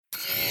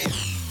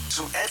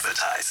To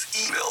advertise,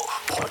 email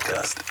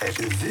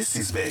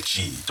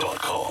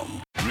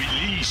podcast@thisisveggie.com.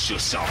 Release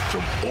yourself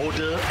from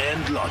order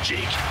and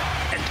logic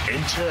and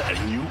enter a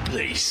new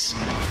place.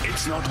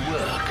 It's not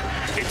work.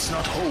 It's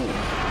not home.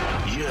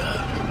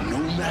 Here, no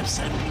maps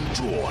have been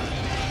drawn.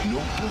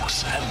 No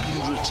books have been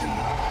written.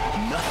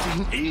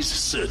 Nothing is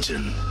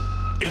certain.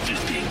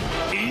 Everything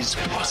is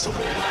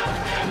possible.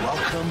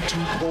 Welcome to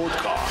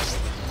Podcast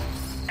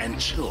and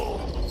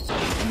Chill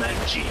with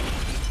Mac G.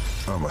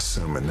 I'm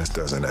assuming this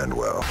doesn't end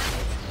well.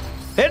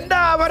 And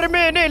now,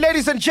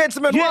 ladies and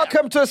gentlemen,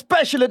 welcome to a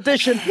special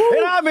edition.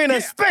 And I mean a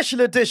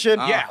special edition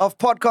of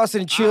Podcast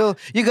and Chill.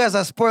 You guys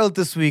are spoiled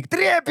this week.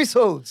 3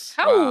 episodes.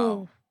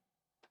 Wow.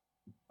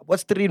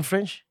 What's 3 in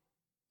French?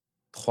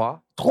 Trois.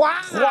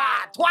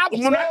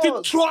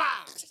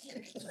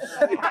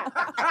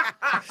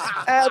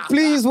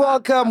 Please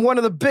welcome one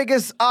of the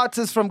biggest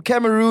artists from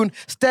Cameroon,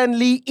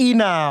 Stanley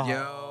Enow.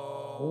 Yo.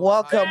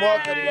 Welcome.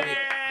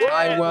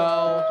 Hi,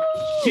 well.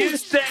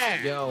 Houston.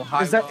 Yo,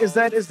 hi. Is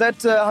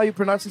that how you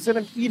pronounce it?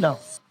 Enow.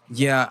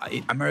 Yeah,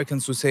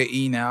 Americans will say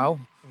Enow,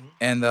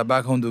 and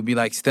back home they'll be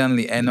like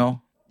Stanley Enow.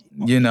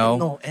 You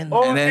know.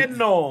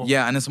 Enow.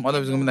 Yeah, and then some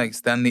others are gonna be like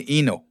Stanley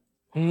Enow.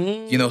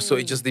 You know, so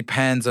it just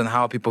depends on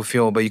how people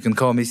feel, but you can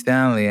call me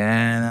Stanley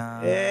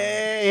and.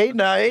 Hey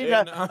now.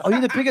 Are you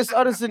the biggest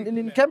artist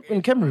in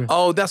Cameroon?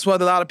 Oh, that's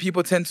what a lot of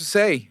people tend to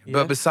say. Yeah.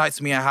 But besides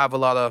me, I have a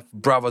lot of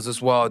brothers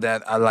as well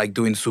that are like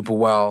doing super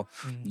well.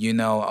 You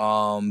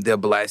know, they're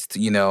blessed,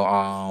 you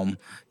know.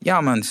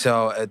 Yeah, man.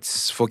 So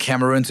it's for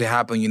Cameroon to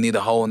happen, you need the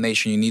whole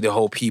nation, you need the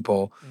whole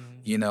people.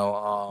 You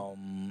know,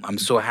 I'm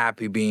so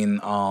happy being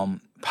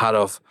part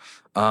of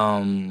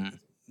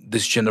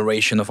this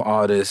generation of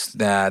artists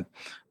that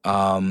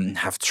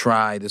have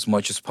tried as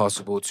much as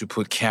possible to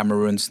put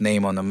Cameroon's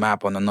name on the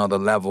map on another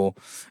level.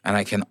 And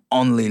I can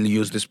only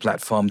use this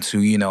platform to,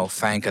 you know,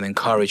 thank and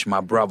encourage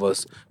my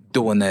brothers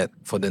doing it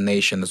for the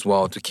nation as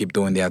well, to keep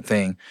doing their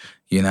thing.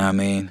 You know what I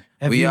mean?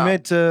 Have you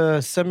met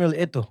Samuel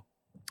Eto'o?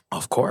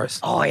 Of course.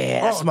 Oh, yeah.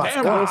 That's my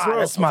guy.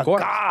 That's my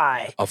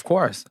guy. Of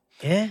course.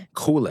 Yeah?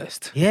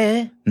 Coolest.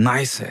 Yeah?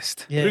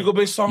 Nicest. Yeah.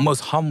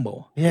 Most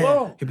humble. Yeah.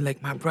 Whoa. He'd be like,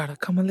 my brother,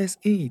 come on, let's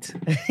eat.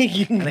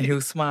 And then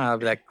he'll smile,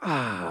 be like,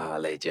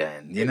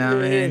 legend. You know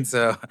what I mean?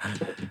 So,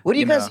 What do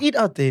you guys eat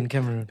out there in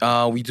Cameroon?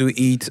 we do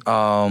eat,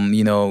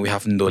 you know, we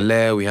have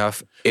ndole, we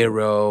have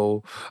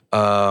ero,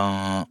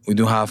 we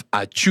do have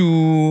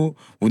achu,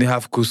 we do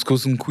have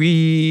couscous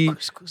nkui.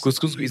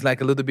 Couscous is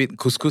like a little bit,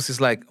 couscous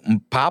is like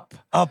pap.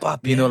 Oh,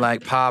 pap. You know,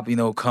 like pap, you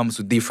know, comes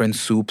with different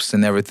soups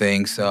and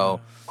everything. So,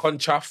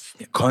 Conchaf.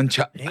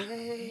 concha.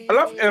 I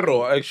love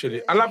Ero,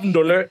 actually. I love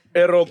Ndole,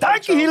 Ero.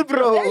 Thank you,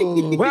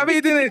 Hillbro. Where have you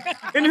eaten it?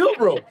 In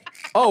Hillbro.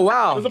 Oh,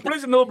 wow. There's a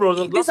place in Hillbro.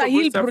 There's These lots are of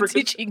West Hillbro Africans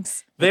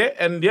teachings. there.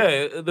 And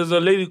yeah, there's a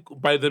lady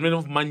by the name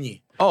of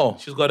Manyi. Oh,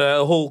 She's got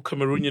a whole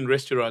Cameroonian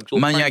restaurant. She'll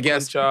Manyi, find I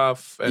guess.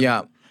 Conchaf and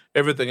yeah.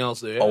 everything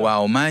else there. Oh,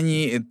 wow.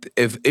 Mani,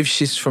 if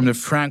she's from the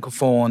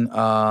Francophone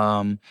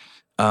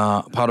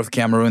part of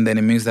Cameroon, then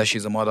it means that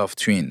she's a mother of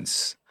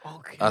twins.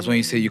 Okay. That's when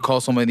you say you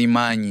call somebody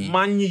Mani.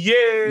 Manyi,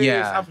 yes.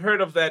 Yeah. I've heard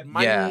of that.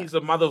 Manyi Yeah. is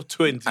a mother of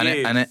twins. And,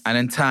 yes. and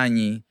then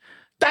Tanyi.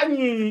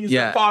 Tanyi is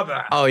Yeah. the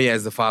father. Oh, yeah,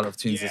 is the father of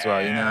twins as well,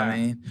 you know what I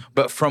mean?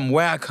 But from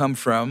where I come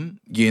from,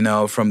 you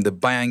know, from the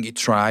Bayangi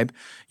tribe,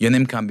 your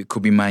name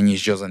could be Mani,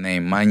 it's just a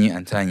name. Mani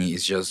and Tanyi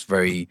is just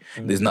very,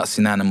 there's not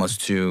synonymous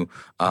to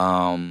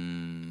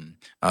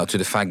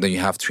the fact that you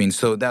have twins.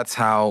 So that's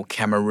how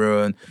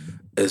Cameroon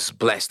is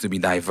blessed to be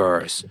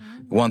diverse.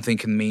 One thing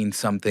can mean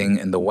something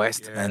in the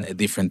West and a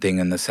different thing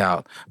in the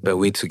South, but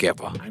we're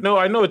together. I know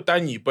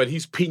Tanyi, but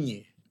he's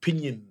Pinion.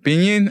 Pinion?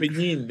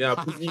 Pinion, yeah,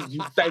 Pinion. He's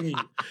Tanyi.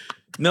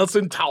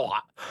 Nelson Tower.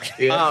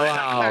 Yeah. Oh,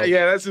 wow.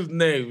 Yeah, that's his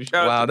name.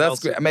 Shout out Wow, to that's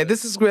Nelson. great. I mean,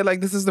 this is great. Like,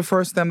 this is the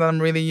first time that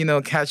I'm really, you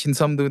know, catching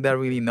some dude that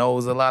really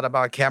knows a lot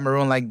about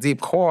Cameroon, like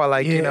deep core,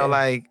 like, you know,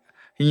 like,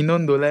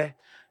 Ndole.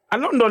 I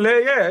know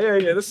Ndole, yeah.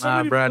 There's so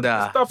many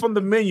brother. stuff on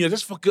the menu. I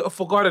just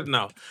forgot it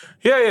now.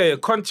 Yeah.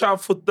 Concha,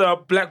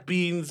 futa, black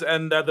beans,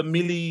 and the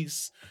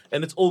millies,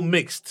 and it's all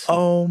mixed.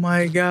 Oh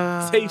my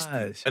God.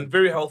 Tasty and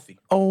very healthy.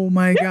 Oh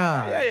my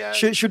God. Yeah.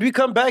 Should we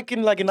come back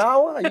in like an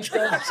hour? Are you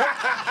guys-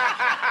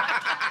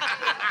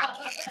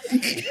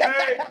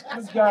 Hey,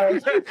 this guy.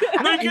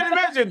 No, you can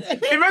imagine.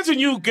 Imagine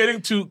you getting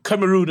to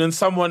Cameroon and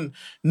someone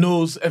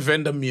knows a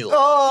vendor meal.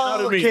 Oh, you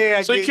know what okay, I mean?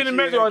 I So you get can you,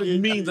 imagine I what get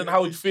it means and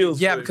how it feels.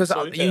 Yeah, for it. because,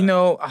 So, you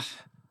know,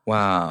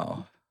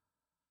 wow.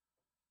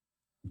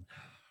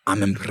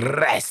 I'm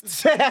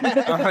impressed.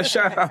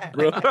 Shut up,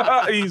 bro.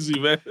 Easy,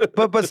 man.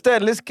 But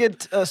Stan, let's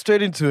get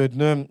straight into it.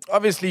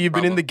 Obviously, you've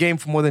been in the game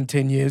for more than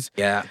 10 years.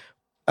 Yeah.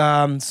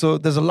 So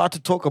there's a lot to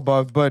talk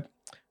about. But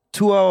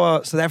to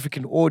our South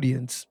African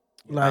audience,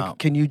 like, Wow.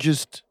 can you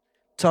just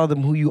tell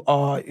them who you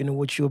are, you know,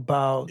 what you're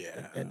about,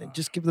 and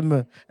just give them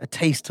a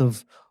taste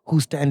of who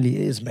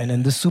Stanley is, man,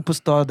 and the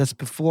superstar that's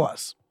before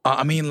us.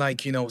 I mean,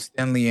 like, you know,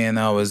 Stanley and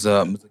I was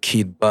a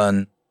kid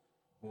born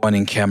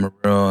in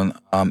Cameroon,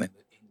 in the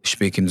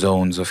English-speaking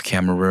zones of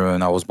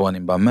Cameroon. I was born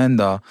in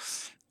Bamenda,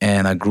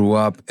 and I grew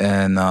up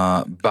in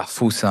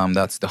Bafoussam.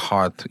 That's the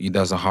heart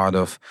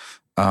of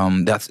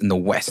that's in the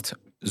west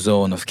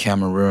zone of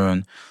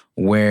Cameroon,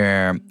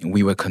 where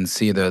we were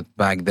considered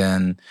back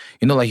then.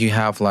 You know, like you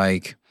have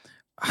like,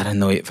 I don't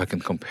know if I can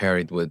compare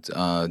it with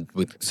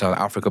South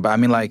Africa, but I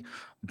mean like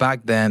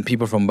back then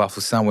people from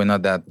Bafoussam were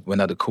not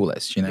the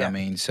coolest. You know what I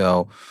mean?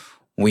 So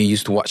we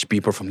used to watch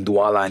people from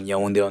Douala and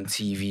Yaoundé on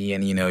TV,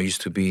 and it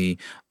used to be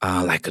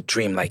like a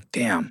dream. Like,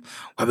 damn,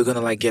 are we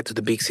gonna like get to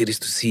the big cities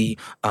to see,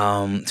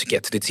 to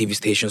get to the TV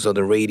stations or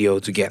the radio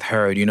to get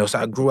heard? So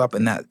I grew up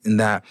in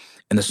a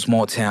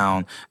small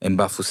town in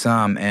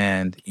Bafoussam,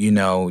 and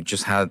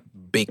just had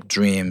big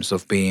dreams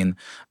of being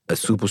a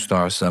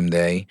superstar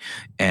someday,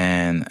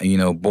 and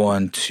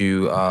born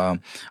to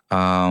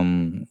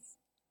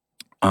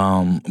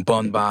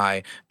born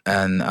by,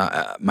 and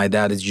my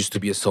dad used to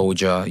be a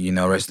soldier,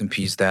 rest in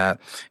peace, dad.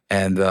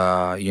 And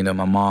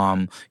my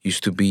mom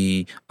used to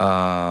be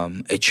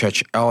a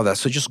church elder.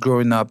 So just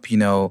growing up,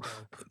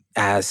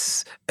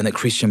 as in a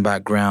Christian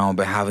background,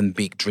 but having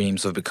big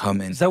dreams of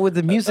becoming. Is that where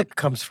the music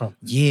comes from?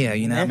 Yeah,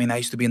 what I mean? I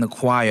used to be in the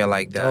choir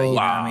like that, you know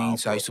what I mean?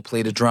 So I used to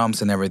play the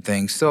drums and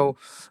everything. So,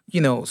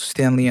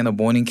 Stanley, and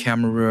born in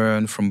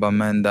Cameroon, from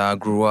Bamenda,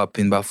 grew up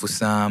in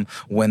Bafoussam,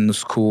 went to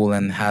school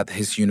and had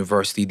his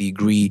university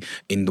degree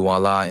in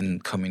Douala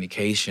in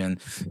communication.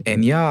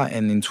 And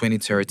and in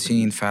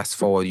 2013, fast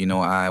forward,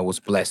 I was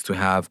blessed to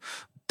have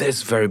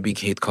this very big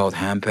hit called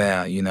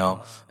Hamper,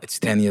 It's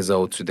 10 years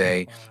old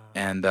today.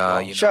 And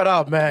shut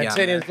up, man. 10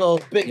 man. years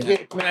old, big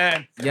hit,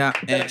 man. Yeah,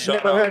 and I've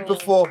never heard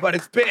before, but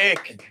it's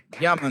big.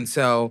 yeah, man.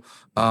 So,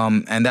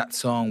 and that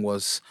song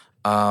was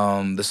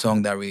the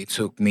song that really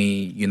took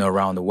me,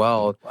 around the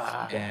world.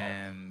 Wow.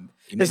 And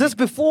Is this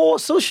before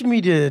social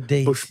media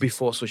days?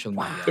 before social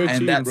media? 13,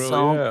 And that bro,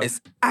 song yeah.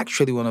 is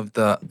actually one of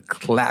the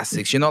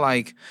classics.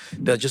 Like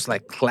they're just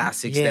like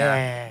classics Yeah.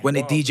 that when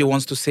a DJ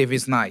wants to save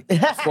his night,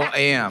 4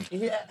 a.m.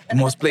 You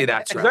must play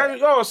that track.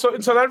 So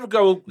in South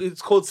Africa,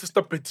 it's called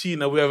Sister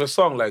Petina. We have a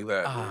song like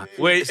that.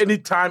 Where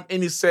anytime,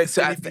 any set,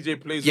 So any I thi- DJ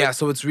plays Yeah, it.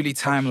 so it's really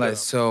timeless.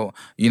 So,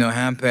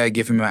 Hamper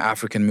gave me my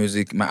African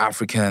music, my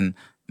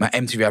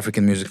MTV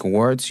African Music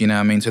Awards, you know what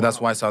I mean? So that's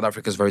why South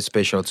Africa is very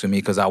special to me,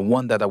 because I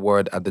won that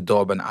award at the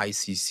Durban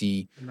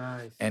ICC.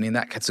 Nice. And in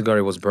that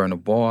category was Burna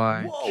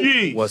Boy,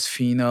 Jeez. was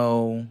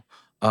Fino,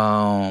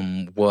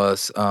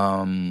 was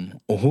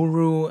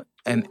Uhuru,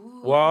 and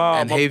Wow.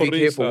 and Heavy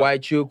K for Maphorisa.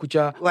 White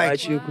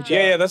Kucha.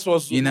 Yeah, that's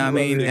what's. You know what I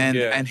mean? And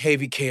yeah. and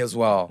Heavy K as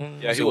well.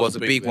 Yeah, So he it was was a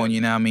big big then. one,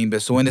 you know what I mean?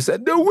 But so when they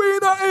said, the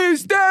winner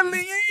is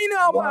Stanley,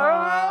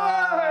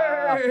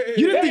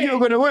 You didn't think you were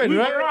going to win, We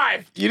right?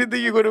 arrived. You didn't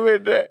think you were going to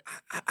win that?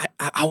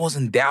 I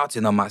wasn't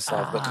doubting on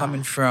myself, but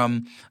coming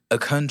from a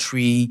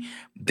country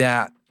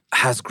that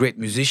has great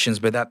musicians,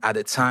 but that at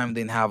the time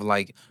didn't have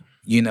like,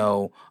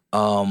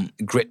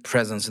 great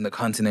presence in the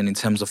continent in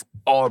terms of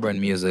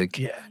urban music.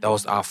 Yeah. That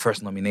was our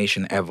first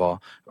nomination ever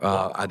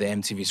at the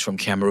MTVs from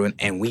Cameroon,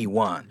 and we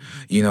won.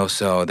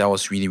 So that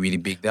was really, really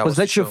big. Was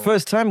that your so-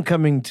 first time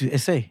coming to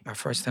SA? My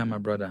first time, my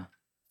brother.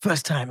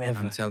 First time ever.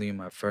 I'm telling you,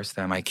 my first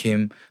time. I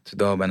came to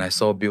Durban, I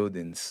saw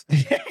buildings.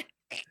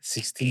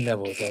 16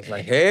 levels. I was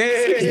like,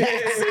 hey!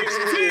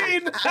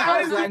 16!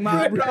 I was like,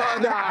 my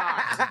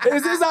brother!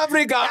 Is this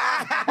Africa?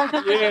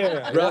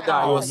 Yeah. Brother,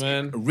 it was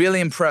man. really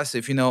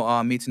impressive,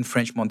 meeting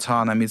French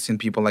Montana, meeting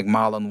people like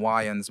Marlon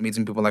Wayans,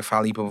 meeting people like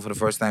Fally Ipupa for the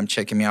first time,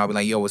 checking me out, be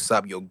like, yo, what's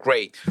up? You're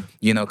great.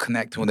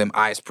 Connecting with them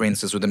Ice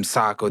Princes, with them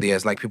Sako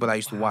Diaz, like people I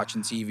used to watch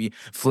on TV,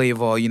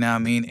 Flavor, you know what I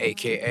mean,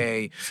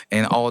 AKA,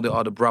 and all the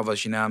other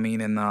brothers, you know what I mean?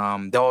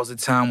 And there was a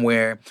time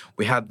where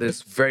we had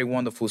this very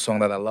wonderful song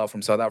that I love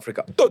from South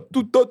Africa.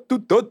 That's,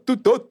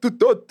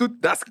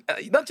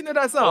 don't you know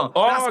that song?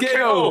 Oh, That's okay.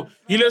 KO.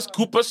 Let's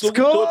Cooper.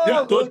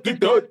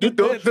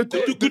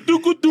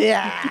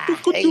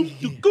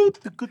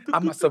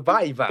 I'm a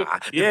survivor.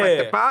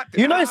 Yeah.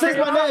 You know he says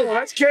my name.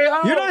 That's KO.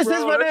 You know he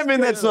says my name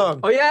in that song.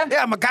 Oh, yeah?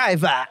 Yeah,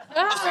 MacGyver.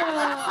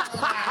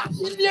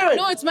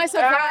 No, it's my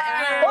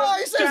surprise. Oh,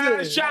 he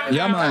says it.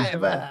 Yeah,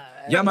 man.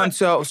 Yeah, man.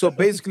 So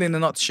basically, in a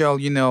nutshell,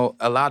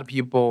 a lot of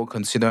people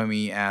consider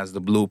me as the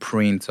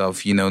blueprint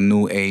of,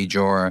 new age,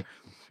 or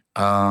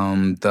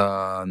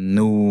the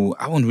new,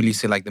 I wouldn't really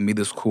say like the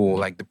middle school,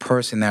 like the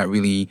person that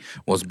really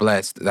was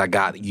blessed, that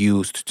got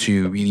used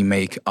to really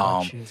make,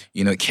 the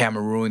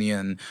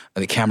Cameroonian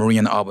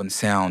urban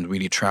sound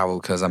really travel.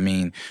 Cause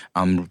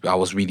I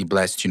was really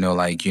blessed,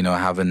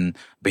 having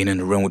been in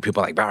the room with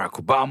people like Barack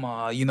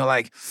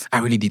Obama, I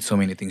really did so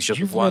many things just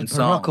You've with one met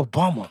song. Barack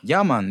Obama.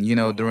 Yeah, man.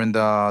 During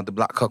the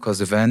Black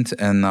Caucus event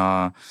and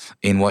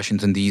in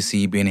Washington,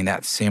 D.C., being in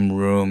that same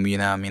room,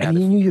 And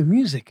he knew your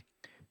music.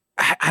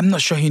 I'm not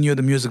sure he knew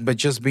the music, but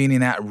just being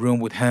in that room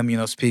with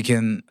him,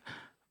 speaking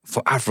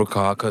for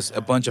Africa, because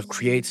a bunch of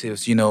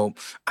creatives,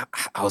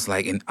 I was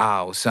like in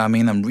awe. So,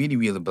 I'm really,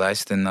 really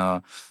blessed, and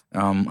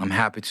I'm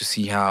happy to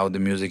see how the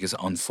music is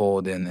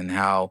unfolding and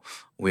how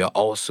we are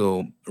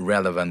also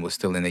relevant. We're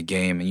still in the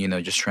game,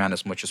 and, just trying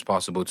as much as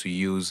possible to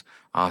use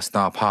our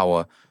star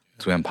power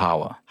to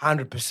empower.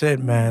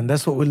 100%, man.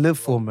 That's what we live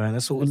for, man.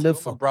 That's what we live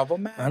for. Bravo,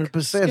 man.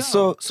 100%.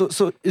 So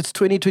it's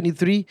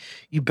 2023.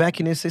 You back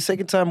in SA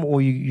second time,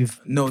 or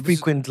you've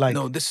frequent like?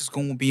 No, this is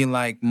going to be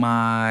like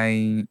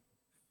my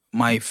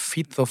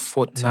fifth or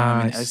fourth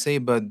time in SA,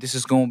 but this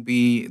is going to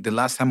be the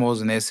last time I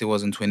was in SA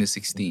was in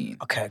 2016.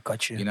 Okay,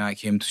 got you. You know, I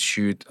came to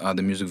shoot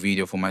the music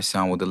video for my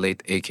son with the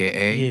late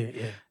AKA.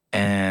 Yeah.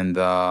 And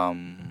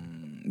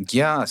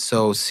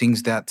so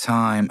since that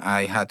time,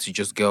 I had to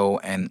just go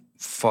and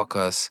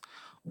focus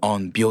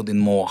on building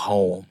more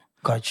home.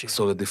 Got you.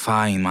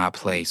 Solidifying my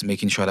place,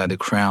 making sure that the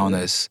crown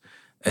is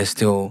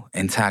still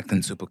intact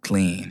and super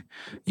clean.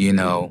 You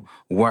know,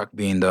 work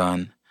being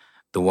done.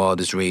 The world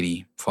is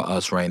ready for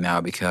us right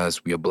now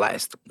because we are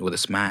blessed with a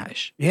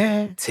smash.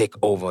 Yeah. Take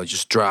Over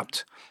just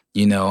dropped,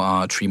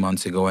 3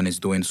 months ago, and it's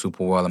doing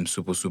super well. I'm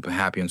super, super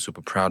happy and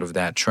super proud of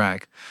that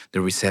track.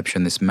 The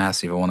reception is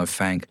massive. I want to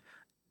thank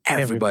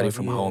everybody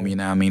from home,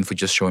 for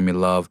just showing me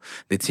love.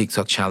 The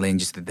TikTok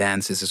challenges, the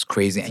dances is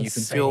crazy. And you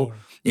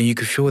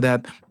can feel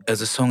that as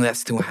a song that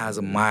still has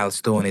a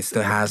milestone. It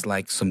still has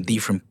like some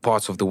different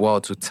parts of the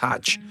world to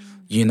touch,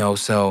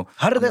 so.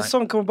 How did that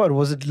song come about?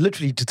 Was it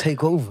literally to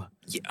take over?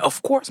 Yeah,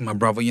 of course, my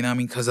brother,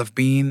 because I've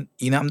been,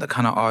 I'm the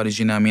kind of artist,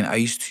 I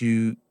used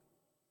to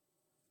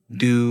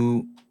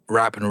do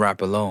rap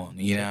alone,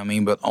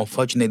 but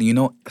unfortunately,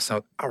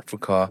 South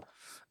Africa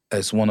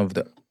is one of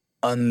the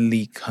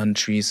only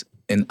countries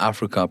in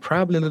Africa,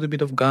 probably a little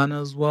bit of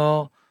Ghana as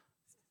well,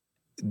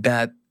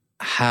 that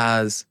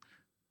has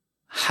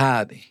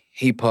had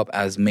hip hop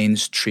as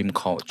mainstream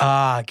culture.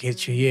 I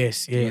get you.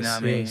 Yes. You know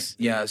what I mean?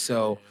 Yeah.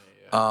 So,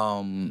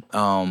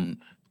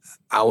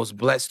 I was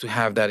blessed to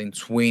have that in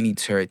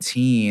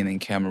 2013 in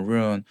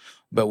Cameroon.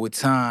 But with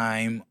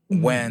time,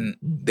 when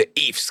the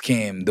Ifs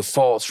came, the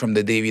Falls from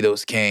the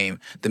Davidos came,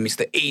 the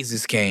Mr.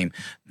 Aziz came,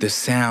 the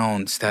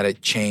sound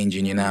started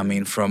changing,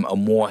 from a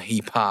more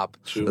hip-hop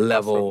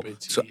level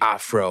to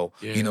Afro.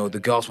 Yeah. The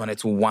girls wanted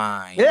to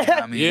whine.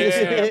 Yeah, bro.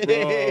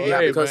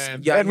 Yeah, because,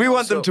 man. And we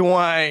want them to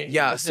whine.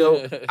 Yeah,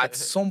 so at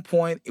some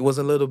point, it was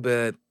a little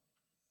bit,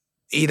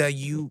 either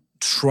you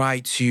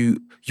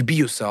be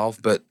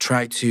yourself, but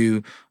try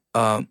to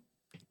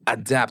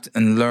adapt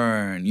and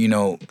learn,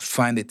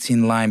 find the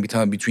thin line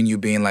between you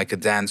being like a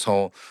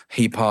dancehall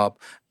hip hop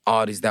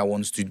artist that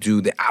wants to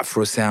do the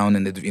Afro sound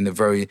in a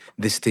very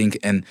distinct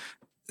and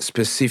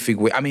specific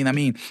way.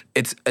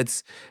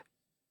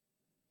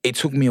 It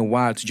took me a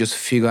while to just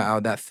figure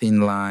out that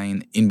thin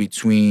line in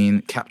between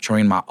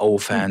capturing my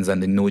old fans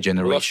and the new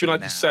generation. Well, I feel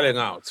like you're selling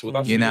out.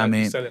 You know what I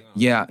mean?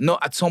 Yeah. No,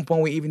 at some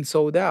point we even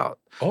sold out.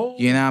 Oh.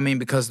 You know what I mean?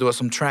 Because there were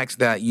some tracks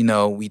that,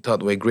 we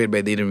thought were great,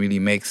 but they didn't really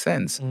make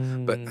sense.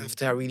 But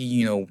after I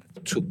really,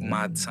 took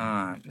my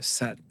time,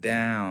 sat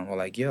down, or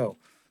like, yo,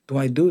 do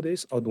I do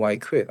this or do I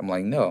quit? I'm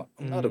like, no,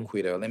 I'm not a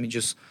quitter. Let me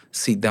just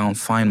sit down,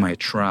 find my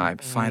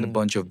tribe, find a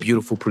bunch of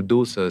beautiful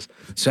producers.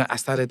 So I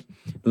started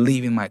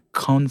leaving my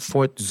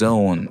comfort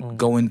zone,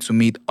 going to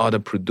meet other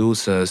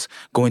producers,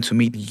 going to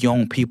meet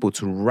young people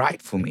to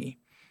write for me.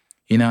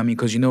 You know what I mean?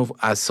 Because,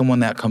 as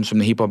someone that comes from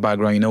the hip-hop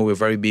background, we're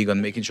very big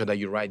on making sure that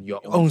you write your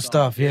own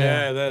stuff.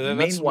 Yeah,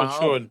 that's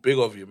mature and big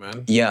of you,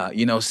 man. Yeah,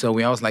 so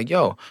I was like,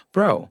 yo,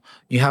 bro,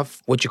 you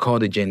have what you call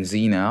the Gen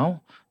Z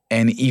now.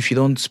 And if you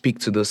don't speak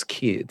to those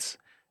kids,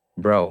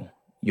 bro,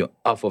 you're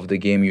off of the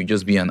game. You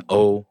just be an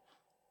OG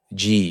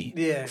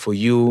for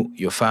you,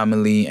 your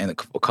family, and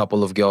a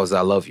couple of girls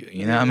that love you.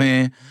 You know what I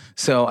mean?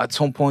 So at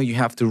some point, you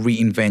have to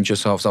reinvent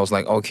yourself. So I was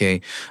like, okay,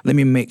 let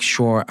me make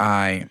sure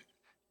I,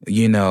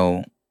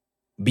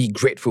 be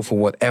grateful for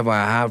whatever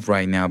I have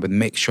right now, but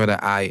make sure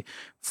that I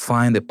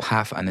find a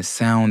path and a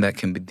sound that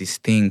can be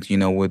distinct,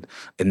 with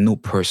a new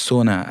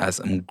persona as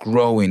I'm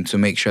growing to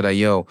make sure that,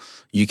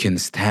 you can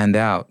stand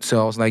out. So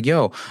I was like,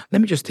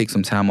 let me just take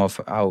some time off.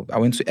 I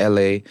went to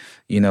LA,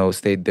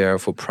 stayed there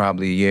for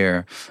probably a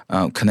year,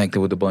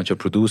 connected with a bunch of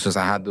producers.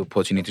 I had the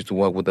opportunity to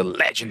work with the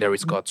legendary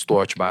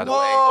Storch, by the way.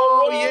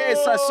 Oh,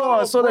 yes, I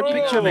saw that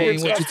picture,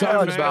 man. What you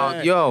talking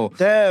about? Yo.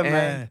 Damn,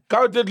 man.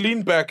 How did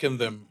lean back in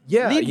them?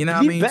 Yeah, you know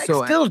what I mean? Back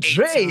So still at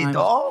Dre, 8 times-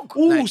 dog.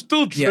 Ooh,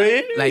 still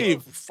Dre.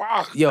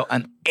 Fuck. Yo,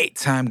 an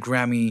 8-time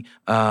Grammy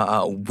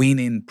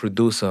winning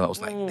producer. I was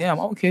like, damn,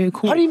 okay,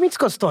 cool. How do you meet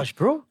Scott Storch,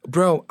 bro?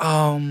 Bro,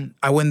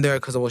 I went there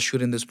because I was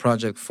shooting this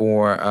project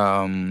for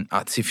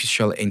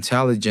artificial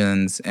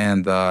intelligence,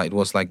 and it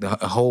was like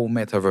a whole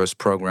metaverse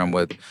program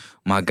with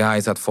my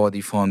guys at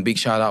 40 Fun. Big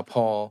shout out,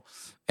 Paul,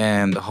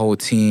 and the whole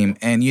team.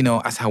 And,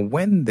 as I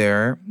went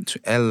there to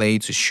LA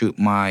to shoot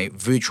my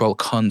virtual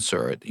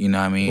concert, you know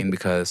what I mean?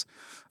 Because,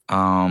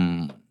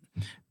 and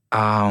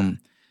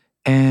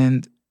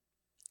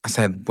as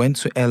I went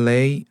to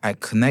LA, I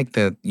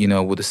connected,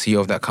 with the CEO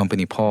of that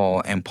company,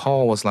 Paul, and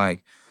Paul was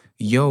like,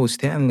 yo,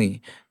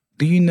 Stanley,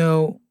 do you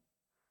know,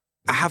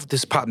 I have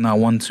this partner I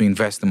want to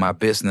invest in my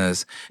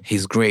business.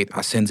 He's great.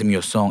 I sent him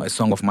a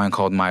song of mine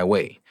called My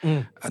Way.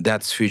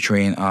 That's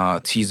featuring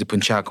Tizi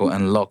Punchako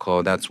and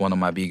Loco. That's one of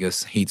my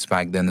biggest hits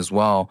back then as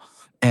well.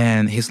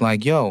 And he's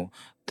like, yo,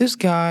 this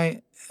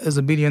guy is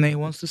a billionaire. He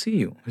wants to see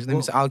you. His name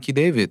is Alki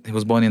David. He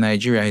was born in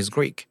Nigeria. He's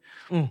Greek.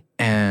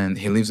 And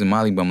he lives in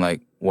Malibu. I'm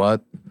like,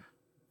 what?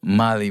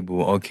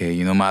 Malibu, okay,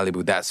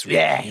 Malibu, that's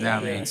real. You know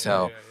what I mean?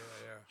 So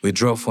we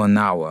drove for an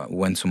hour,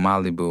 went to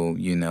Malibu,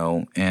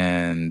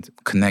 and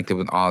connected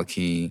with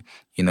Alki.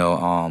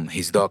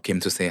 His dog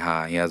came to say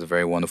hi. He has a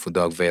very wonderful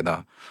dog,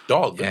 Veda.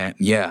 Dog? And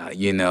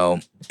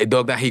a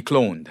dog that he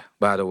cloned,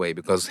 by the way,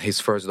 because his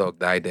first dog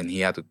died and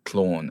he had to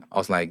clone. I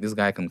was like, this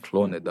guy can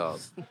clone a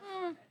dog.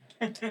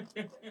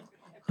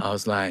 I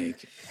was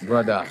like,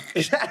 brother.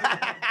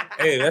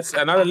 Hey, that's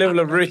another level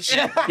of rich.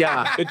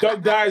 Yeah. The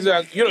dog dies,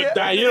 you don't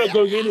die, you're not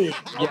going in here.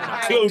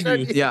 Kill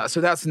me. Yeah,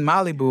 so that's in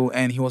Malibu,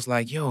 and he was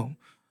like, yo,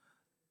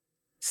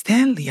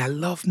 Stanley, I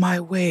love my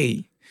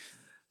way.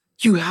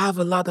 You have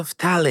a lot of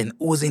talent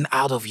oozing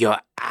out of your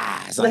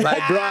ass. I'm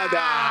like,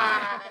 brother.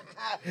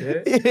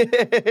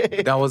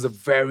 That was a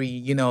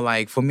very,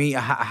 for me, I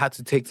had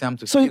to take time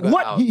to figure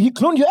what? out. He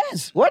cloned your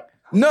ass? What?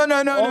 No.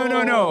 No,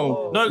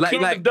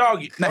 kill the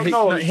dog.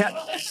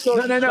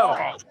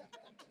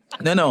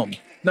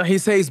 No, he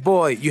says,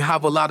 boy, you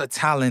have a lot of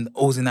talent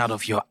oozing out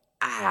of your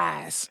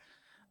ass.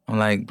 I'm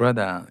like,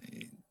 brother,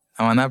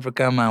 I'm an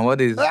African man. What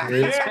is this? What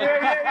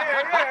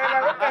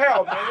the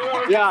hell,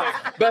 man? Yeah,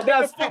 but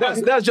that's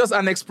just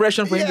an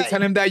expression for him to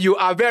tell him that you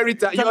are very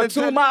you're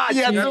too much.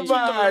 Yeah, too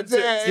much.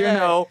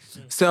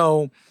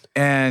 So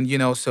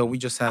so we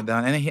just sat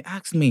down and he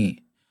asked me.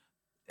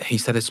 He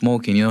started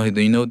smoking.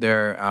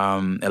 There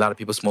a lot of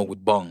people smoke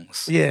with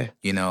bongs. Yeah.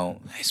 He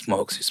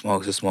smokes.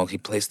 He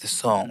plays the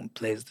song,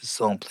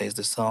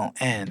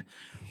 and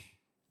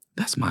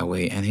that's my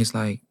way. And he's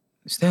like,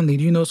 Stanley,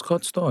 do you know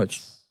Scott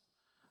Storch?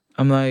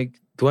 I'm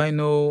like, do I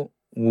know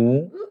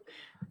who?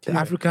 The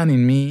African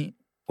in me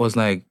was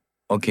like,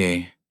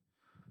 okay,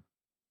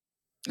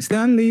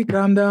 Stanley,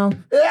 calm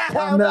down.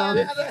 Calm down.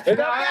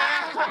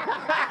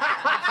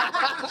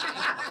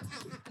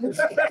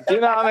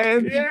 You know what I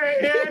mean?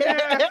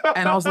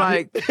 And I was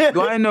like,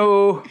 do I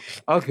know?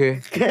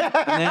 Okay.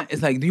 And then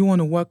it's like, do you want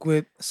to work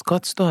with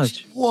Scott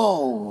Storch?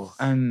 Whoa.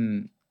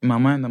 And in my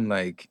mind, I'm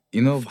like,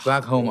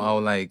 back home, I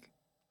was like,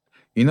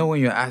 when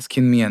you're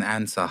asking me an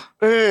answer,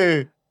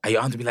 Hey. I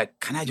want to be like,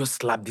 can I just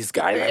slap this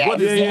guy? Like, What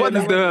are you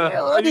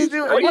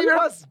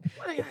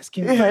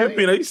asking me? Are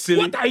you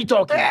silly? What are you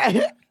talking?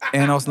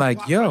 And I was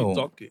like,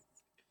 yo.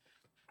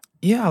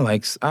 Yeah,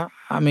 like, I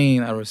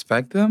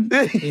respect them.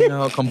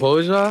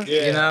 Composure.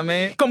 Yeah. You know what I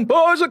mean?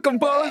 Composure.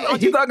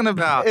 What you talking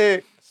about?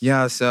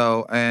 Yeah,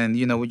 so, and,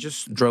 we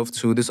just drove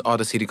to this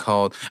other city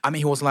called,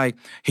 he was like,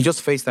 he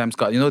just FaceTime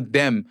Scott.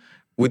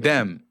 With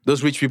them,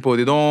 those rich people,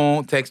 they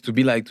don't text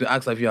to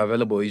ask if you're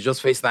available. It's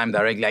just FaceTime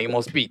directly and you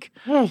must speak.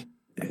 Money.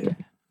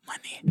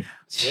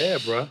 Yeah,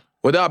 bro.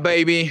 What up,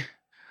 baby?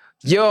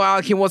 Yo,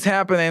 Alki, what's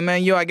happening,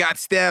 man? Yo, I got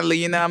Stanley,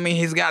 you know what I mean?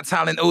 He's got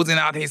talent oozing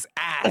out his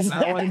ass.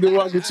 I want to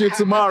work with you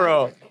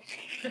tomorrow.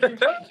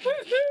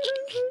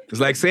 It's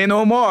like, say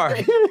no more.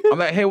 I'm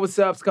like, hey, what's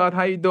up, Scott?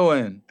 How you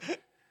doing?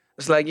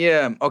 It's like,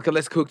 yeah, okay,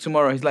 let's cook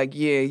tomorrow. He's like,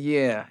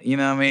 yeah. You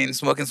know what I mean?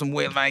 Smoking some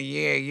weed. I'm like,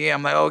 yeah.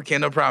 I'm like, okay,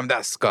 no problem.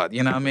 That's Scott.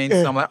 You know what I mean?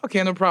 So I'm like,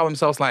 okay, no problem.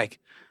 So I was like,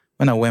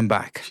 when I went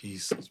back.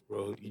 Jesus,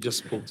 bro. You just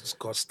spoke to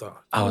Scott Storch.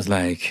 I was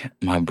like,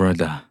 my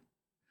brother.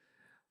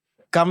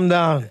 Calm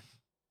down.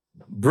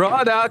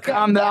 Brother,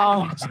 calm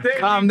down.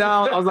 Calm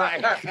down. I was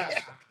like,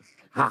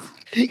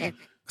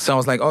 so I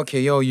was like,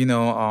 okay, yo,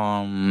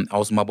 I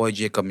was my boy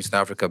Jacob, Mr.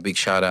 Africa, big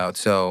shout out.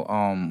 So,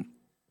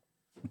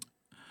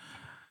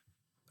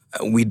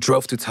 we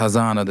drove to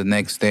Tanzania the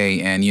next day,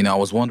 and I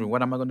was wondering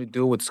what am I going to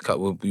do with Scott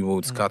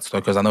Storch,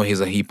 because I know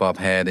he's a hip hop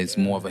head. It's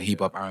more of a hip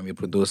hop R&B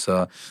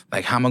producer.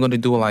 Like, how am I going to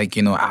do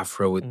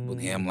Afro with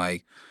him?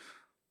 Like,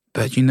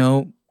 but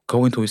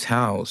going to his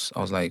house, I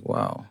was like,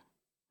 wow.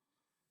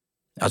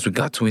 As we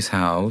got to his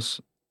house,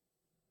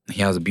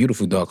 he has a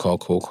beautiful dog called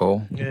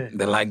Coco. Yeah.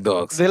 They like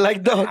dogs.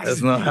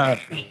 That's not hard.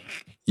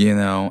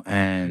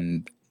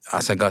 And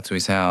as I got to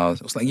his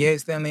house, I was like, yeah,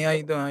 Stanley, how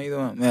you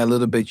doing? Yeah, a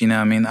little bit, I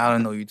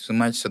don't know you too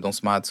much, so don't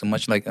smile too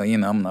much. Like,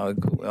 I'm not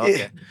cool.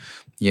 Okay.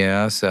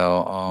 Yeah,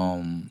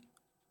 so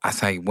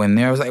as I went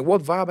there, I was like,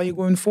 what vibe are you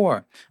going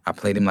for? I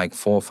played him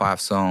 4 or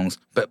 5 songs.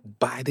 But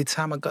by the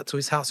time I got to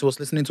his house, he was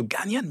listening to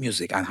Ghanaian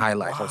music and high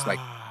life. I was like,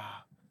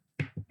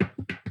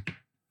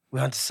 we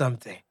want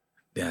something.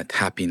 They're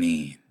tapping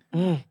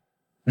in.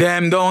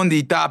 Them don't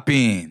the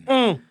tapping.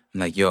 I'm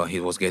like, yo, he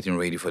was getting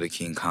ready for the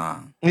King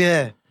Kong.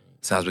 Yeah.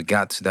 So as we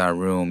got to that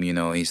room,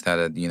 he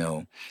started,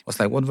 I was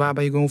like, what vibe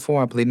are you going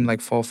for? I played him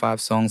 4 or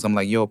 5 songs. I'm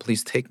like, yo,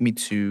 please take me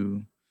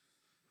to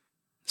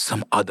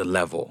some other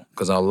level.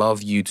 Because I'll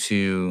love you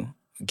to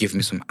give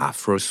me some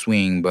Afro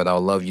swing, but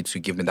I'll love you to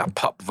give me that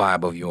pop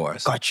vibe of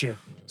yours. Got you.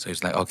 So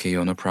he's like, okay,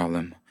 yo, no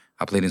problem.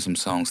 I played in some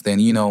songs. Then,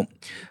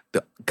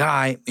 the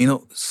guy,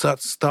 Scott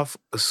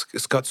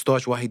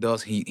Storch, what he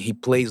does, he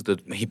plays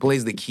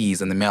the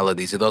keys and the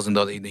melodies. He doesn't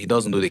do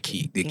the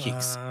kicks. The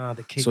kicks.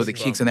 So the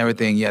kicks and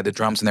everything, the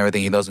drums and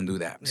everything, he doesn't do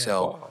that. Yeah.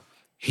 So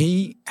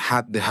he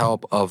had the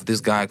help of this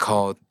guy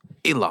called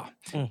Enow.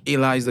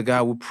 Enow is the guy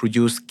who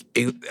produced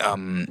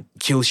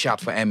Kill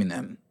Shot for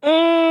Eminem.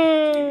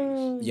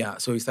 Yeah,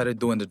 so he started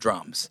doing the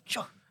drums.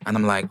 Sure. And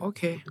I'm like,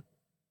 okay,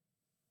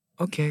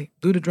 okay,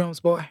 do the drums,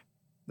 boy.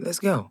 Let's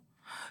go.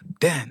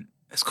 Then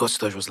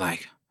Storch was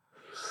like,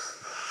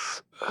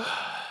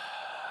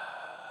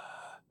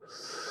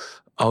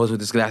 I was with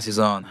his glasses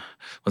on.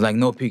 Was like,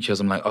 no pictures.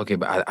 I'm like, okay,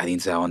 but I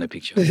didn't say I want a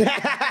picture.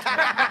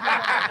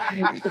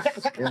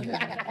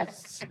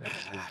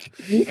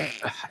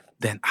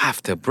 Then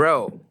after,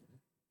 bro.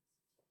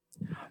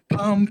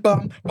 Bum,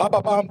 bum, bum,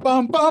 bum,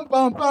 bum, bum,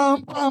 bum,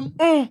 bum,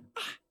 bum.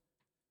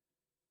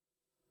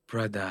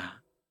 Brother.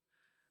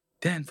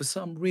 Then for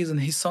some reason,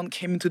 his son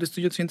came into the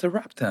studio to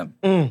interrupt him.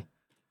 I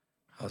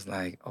was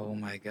like, oh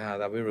my God,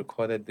 have we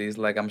recorded this?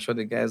 Like, I'm sure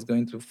the guy is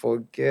going to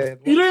forget.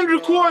 You didn't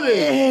record it.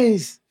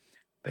 Yes.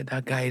 But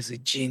that guy is a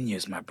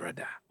genius, my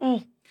brother.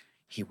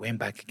 He went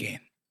back again.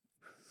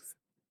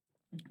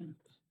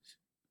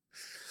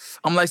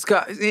 I'm like,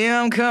 Scott,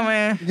 yeah, I'm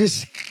coming.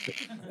 Just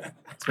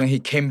That's when he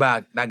came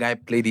back. That guy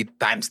played it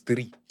times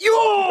 3.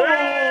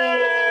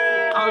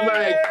 I was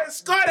like,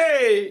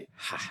 Scotty.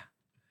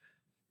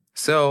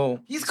 So,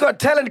 he's got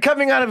talent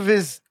coming out of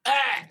his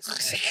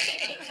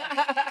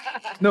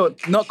no,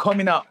 not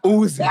coming out,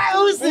 oozing.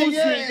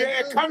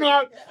 Yeah, coming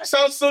out.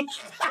 Sounds so.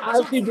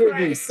 Alfie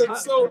Davis.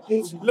 So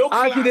low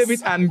Alfie class.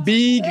 Davis and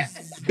big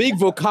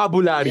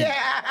vocabulary.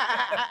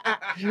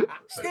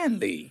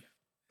 Stanley.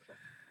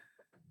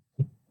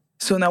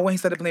 So now when he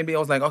started playing beat, I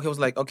was like,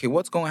 okay,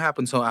 what's going to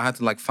happen? So I had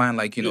to like find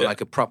like,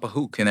 like a proper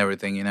hook and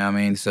everything, you know what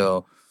I mean?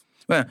 So,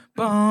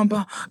 bum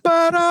bum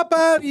ba da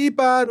ba dee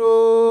ba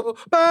do,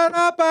 ba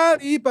da ba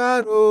dee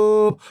ba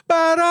do,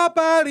 ba da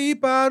ba dee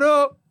ba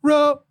do,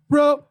 ro.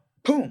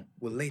 Boom.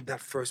 We laid that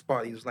first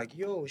part. He was like,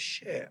 yo,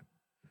 shit.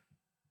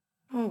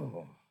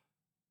 Oh.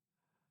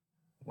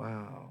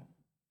 Wow.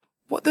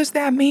 What does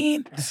that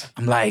mean?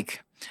 I'm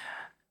like,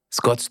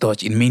 Scott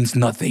Storch, it means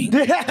nothing.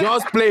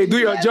 Just play, do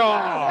your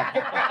job.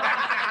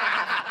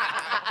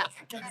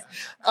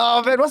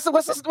 Oh man, what's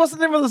the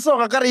name of the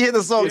song? I gotta hear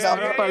the song.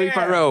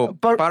 Parapariparo.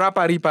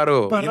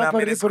 Parapariparo. You know what I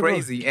mean? It's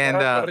crazy. And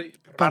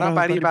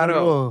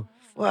parapariparo.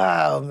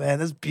 Wow, man,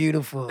 that's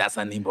beautiful. That's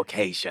an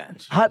invocation.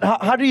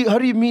 How do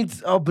you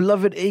meet our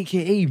beloved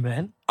AKA,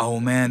 man? Oh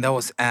man, that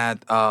was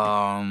at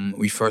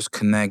we first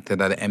connected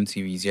at the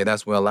MTVs. Yeah,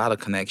 that's where a lot of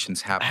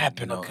connections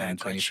happened. Okay, in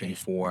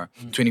 2024,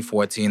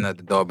 2014 at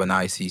the Durban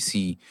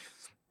ICC.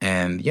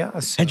 And yeah,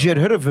 so, And you had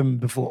heard of him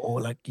before,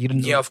 or like you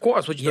didn't know? yeah, of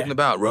course. What you talking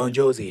about? Ron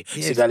Josie,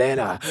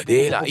 Cigalera,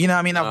 Dela. You know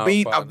what I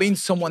mean? I've been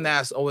someone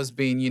that's always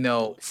been,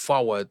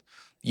 forward,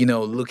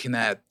 looking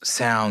at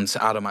sounds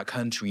out of my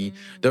country.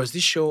 There was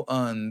this show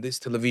on this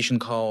television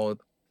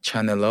called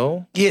Channel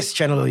O. Yes,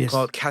 Channel O, yes.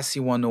 Called Cassie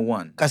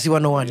 101. Cassie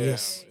 101,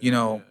 yes.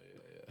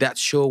 That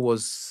show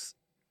was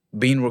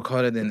being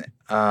recorded in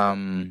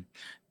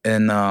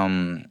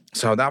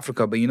South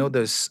Africa, but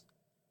there's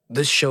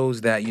this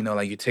shows that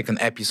like you take an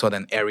episode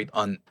and air it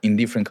in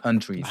different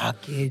countries.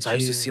 So I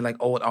used to see like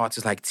old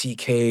artists like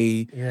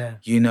TK,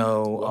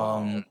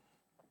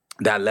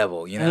 that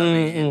level, you know what I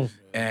mean?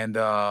 And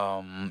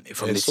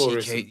from the so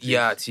TK,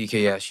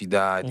 TK, she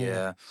died,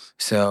 yeah.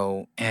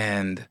 So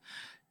and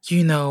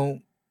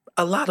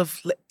a lot of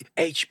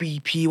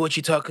HBP, what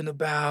you talking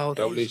about?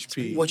 Double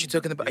HP. What you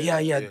talking about? Yeah.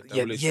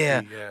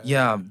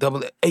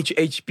 Double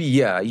HHP,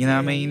 yeah. You know what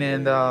I mean?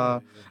 And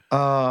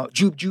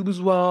Jube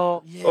as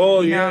well. Oh,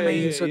 you know yeah, what I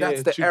mean? yeah, So that's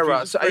yeah. the Jube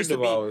era. is So a friend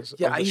of ours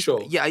on the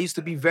show. I used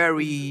to be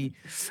very,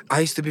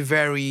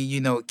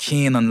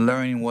 keen on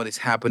learning what is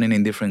happening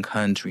in different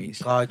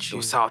countries. Got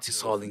you. So South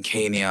Soul in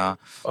Kenya,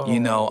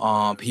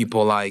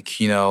 people like,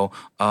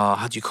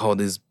 how do you call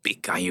this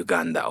big guy in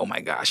Uganda? Oh my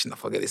gosh, I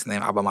forget his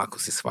name.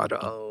 Abamakus's father.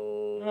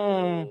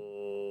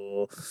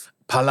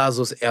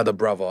 Palazzo's elder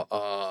brother.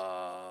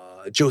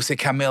 Jose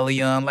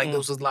Chameleon, like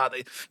those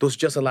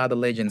just a lot of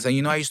legends.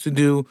 And I used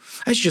to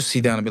just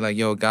sit down and be like,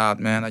 yo, God,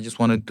 man, I just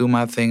want to do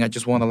my thing. I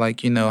just want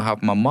to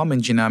have my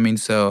moment, you know what I mean?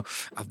 So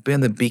I've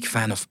been a big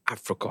fan of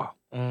Africa.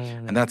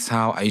 And that's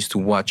how I used to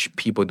watch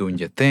people doing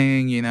their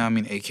thing, you know what I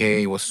mean?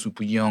 AKA was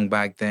super young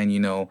back then,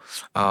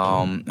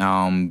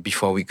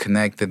 before we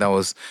connected. That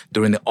was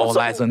during the All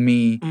Eyes on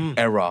Me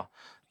era.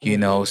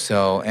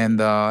 So,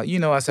 and,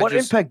 as What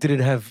impact did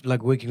it have,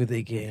 like, working with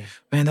AKA?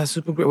 Man, that's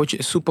super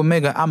great. Super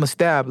mega. I'm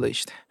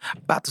established.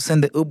 About to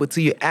send the Uber to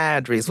your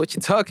address. What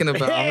you talking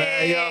about,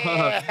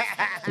 man?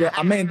 Yeah,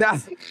 I mean, that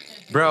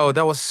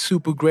was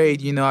super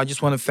great. I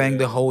just want to thank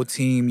the whole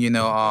team, be it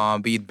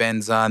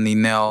Benza,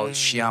 Enow,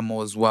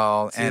 Shiamo as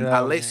well, and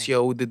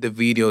Alessio who did the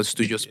video,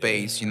 Studio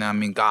Space,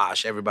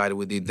 gosh, everybody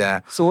who did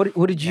that. So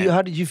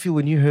how did you feel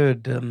when you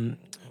heard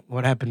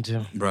what happened to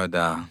him?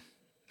 Brother,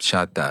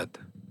 shattered.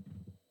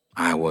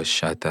 I was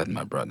shattered,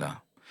 my brother.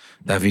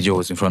 That video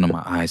was in front of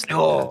my eyes.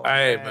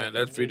 Hey, man,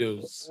 that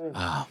video's...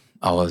 I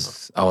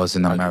was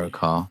in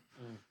America,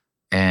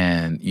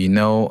 and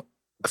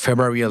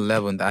February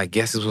 11th. I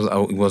guess it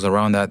was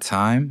around that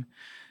time.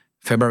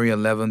 February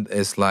 11th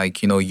is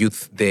like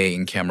Youth Day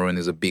in Cameroon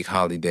is a big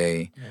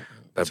holiday.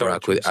 But bro,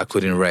 I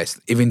couldn't rest.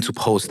 Even to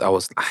post, I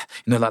was a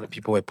lot of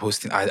people were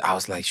posting. I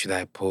was like, should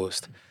I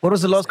post? What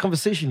was the last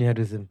conversation you had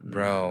with him?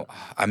 Bro,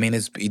 I mean,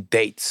 it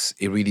dates.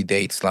 It really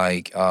dates.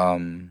 Like,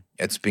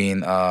 it's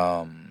been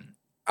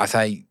as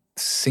I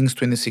since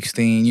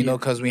 2016, you know,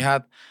 because we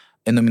had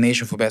a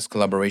nomination for Best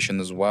Collaboration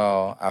as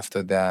well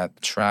after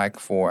that track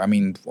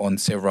on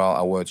several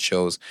award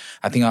shows.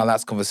 I think our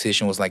last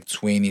conversation was like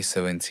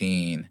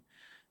 2017,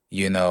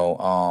 you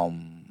know.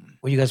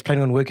 Were you guys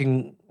planning on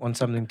working on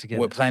something together?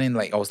 We're planning,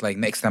 like, I was like,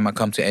 next time I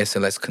come to SA,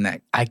 let's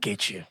connect. I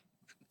get you.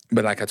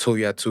 But like I told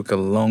you, I took a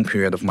long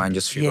period of mine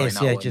just figuring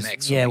out what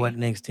next. What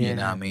next? Yeah. You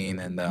know what I mean?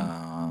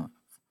 And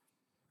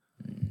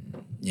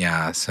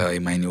yeah, so I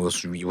mean, it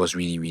was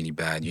really, really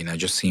bad. You know,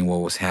 just seeing what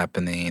was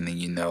happening, and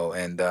you know,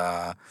 and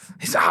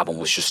his album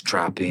was just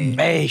dropping.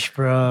 Beige,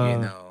 bro. You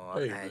know,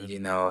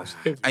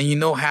 and you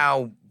know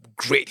how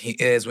great he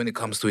is when it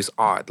comes to his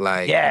art.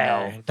 Like,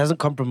 yeah, you know, doesn't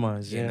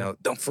compromise. You know,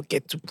 don't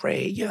forget to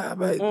pray. Yeah,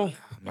 but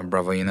my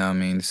brother, you know what I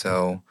mean?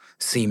 So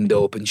seem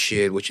dope and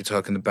shit. What you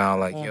talking about?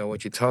 Like, yo,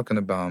 what you talking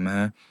about,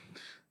 man?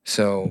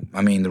 So,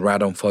 I mean,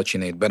 rather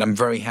unfortunate, but I'm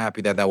very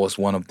happy that was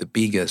one of the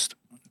biggest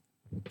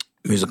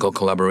musical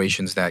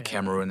collaborations that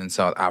Cameroon and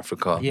South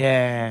Africa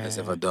has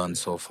ever done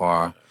so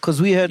far. Because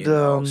we had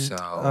Sakodi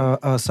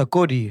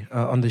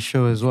on the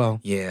show as well.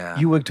 Yeah.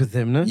 You worked with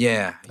them, no?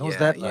 Yeah. How was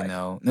that like? You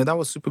know, no, that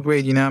was super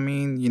great, you know what I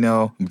mean? You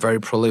know,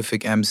 very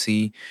prolific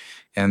MC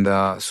and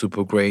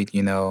super great,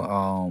 you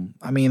know.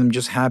 I mean, I'm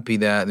just happy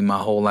that in my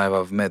whole life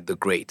I've met the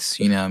greats,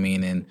 you know what I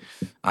mean? And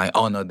I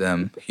honor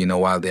them, you know,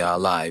 while they are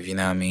alive, you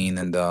know what I mean?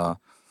 And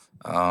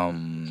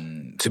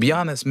to be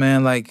honest,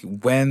 man, like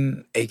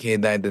when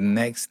AK died the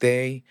next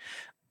day,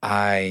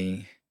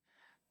 I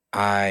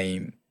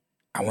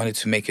wanted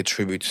to make a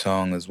tribute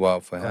song as well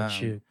for him.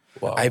 Shit.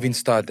 Wow. I even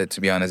started,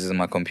 to be honest, in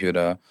my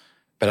computer,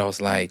 but I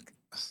was like,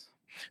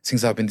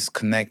 since I've been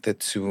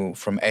disconnected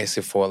from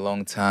SA for a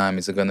long time,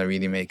 is it gonna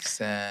really make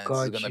sense?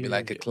 Is it gonna be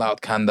like a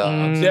cloud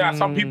candle? Yeah,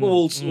 some people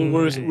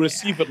will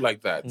receive it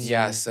like that.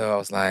 Yeah, so I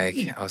was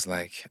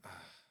like,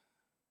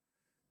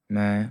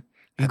 man.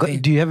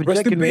 Do you have a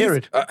track? Can we hear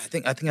it? I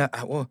think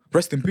well,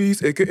 rest in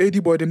peace, aka the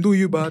boy, them do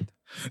you bad.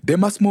 They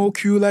must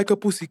smoke you like a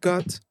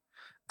pussycat.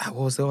 What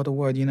was the other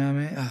word, you know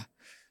what I mean?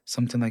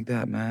 Something like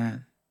that,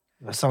 man.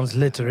 That sounds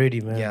lit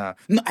already, man. Yeah.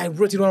 No, I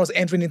wrote it when I was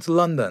entering into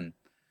London.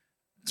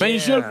 Man, you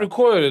should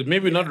record it.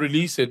 Maybe not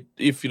release it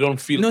if you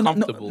don't feel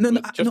comfortable.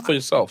 Just for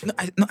yourself.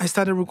 I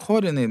started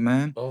recording it,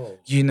 man. Oh.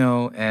 You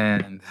know,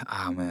 and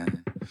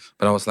man.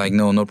 But I was like,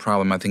 no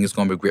problem. I think it's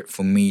gonna be great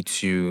for me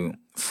to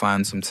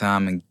find some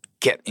time and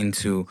get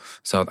into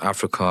South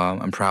Africa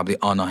and probably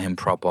honor him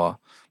proper,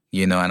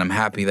 you know, and I'm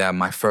happy that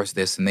my first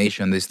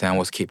destination this time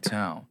was Cape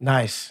Town.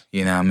 Nice.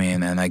 You know what I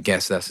mean? And I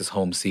guess that's his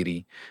home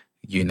city,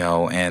 you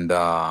know, and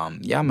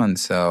yeah, man,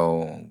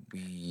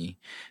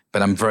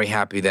 but I'm very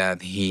happy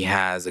that he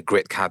has a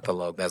great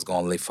catalog that's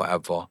going to live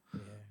forever. Yeah.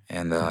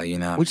 And, you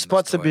know. Which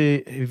spots have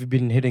you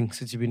been hitting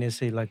since you've been in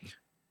SA? Like,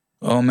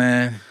 oh,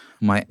 man,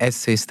 my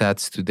essay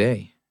starts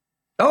today.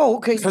 Oh,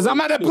 okay. Because I'm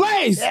at a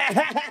place.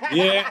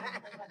 Yeah.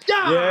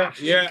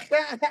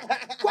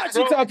 What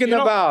you talking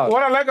about?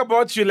 What I like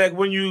about you, like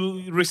when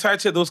you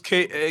recited those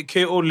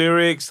KO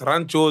lyrics,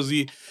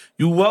 Ranchosi,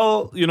 you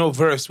well,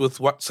 versed with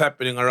what's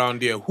happening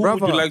around there. Who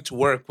would you like to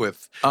work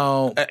with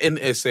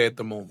in SA at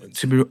the moment?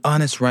 To be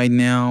honest, right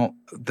now,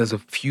 there's a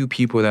few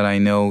people that I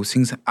know.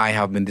 Since I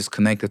have been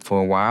disconnected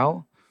for a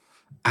while,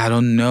 I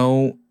don't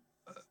know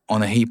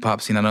on a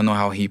hip-hop scene, I don't know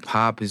how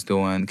hip-hop is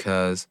doing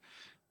because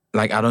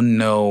like, I don't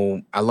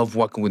know. I love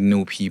working with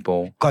new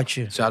people. Got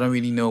you. So I don't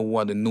really know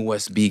what the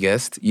newest,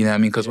 biggest, you know what I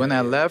mean? Because when I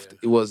left,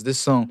 it was this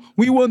song,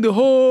 we won the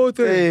whole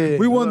thing. Hey,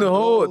 we won the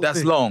whole,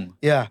 that's long.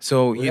 Yeah.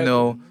 So, you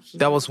know,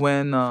 that was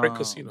when... Frank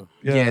Casino.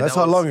 Yeah, that's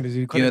how long it is.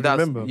 You can't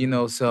remember. You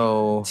know,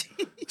 so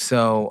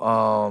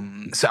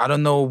I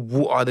don't know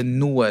who are the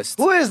newest.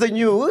 Who is the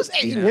new? Who's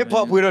Asian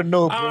hip-hop we don't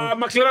know, bro?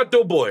 Maclera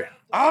Doughboy.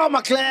 Oh,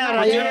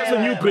 Maclera, Maclera's a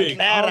new big.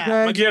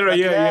 Maclera,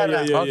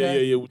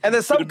 yeah. And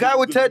there's some guy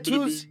with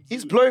tattoos.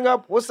 He's blowing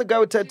up. What's the guy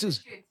with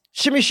tattoos?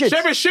 Shimmy Shit.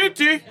 Shimmy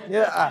Shitty.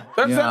 Yeah.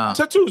 That's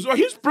tattoos. Oh,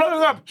 he's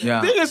blowing up.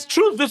 Yeah. Thing is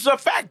truth. This is a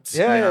fact.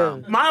 Yeah.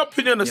 My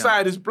opinion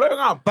aside is blowing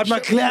up. But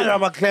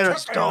Maclera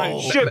stole.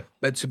 Shit.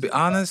 But to be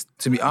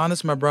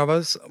honest, my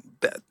brothers,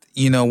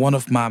 you know, one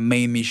of my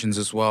main missions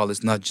as well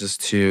is not just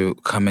to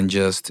come and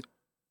just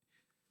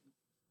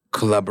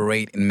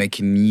collaborate in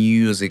making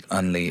music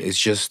only. It's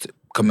just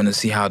coming to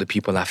see how the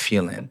people are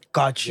feeling.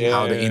 Gotcha.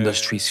 How the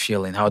industry's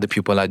feeling, how the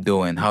people are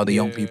doing, how the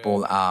young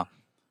people are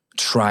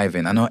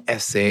thriving. I know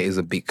SA is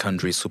a big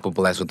country, super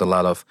blessed with a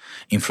lot of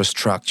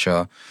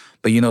infrastructure.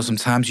 But, you know,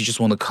 sometimes you just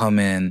want to come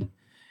in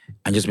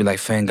and just be like,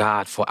 thank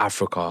God for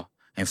Africa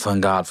and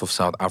thank God for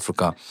South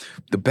Africa.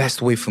 The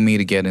best way for me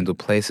to get into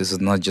places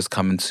is not just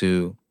coming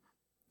to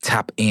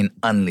tap in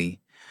only,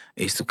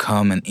 is to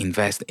come and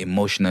invest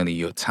emotionally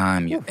your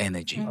time, your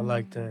energy. I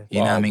like that. You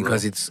know what I mean?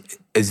 Because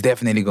it's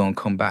definitely going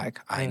to come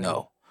back. I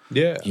know.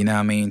 Yeah. You know what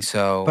I mean?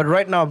 So. But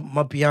right now,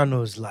 my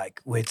piano is like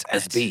where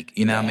it's big.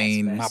 You know what I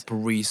mean? My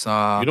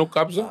Parisa. You know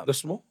Kabza, the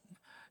small?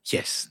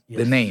 Yes,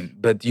 the name.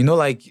 But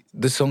like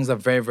the songs are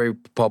very, very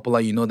popular.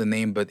 You know the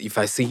name, but if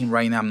I see him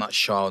right now, I'm not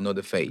sure I'll know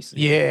the face.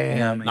 Yeah. You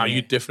know what I mean? Now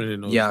you definitely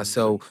know. Yeah,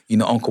 so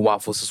Uncle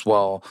Waffles as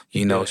well.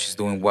 She's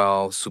doing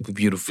well, super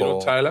beautiful. You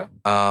know Tyler?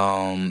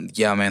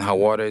 Yeah, man, her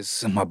water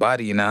is in my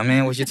body. You know what I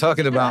mean? What you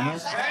talking about, man?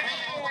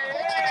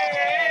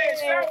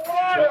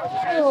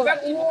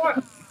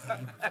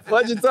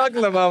 What you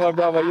talking about, my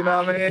brother? You know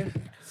what I mean?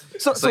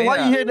 So why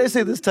are you here in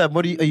SA this time?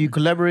 Are you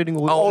collaborating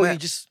with? Man,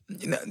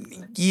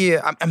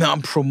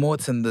 I'm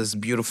promoting this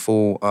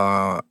beautiful.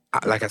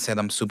 Like I said,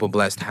 I'm super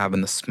blessed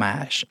having the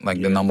smash,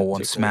 like the number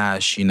one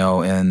smash,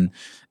 in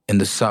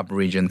the sub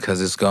region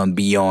because it's gone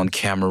beyond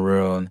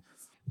Cameroon.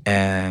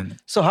 And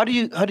so how do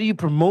you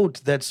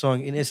promote that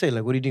song in SA?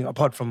 Like, what are you doing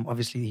apart from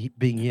obviously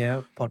being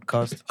here,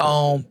 podcast?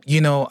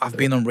 I've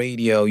been on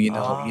radio.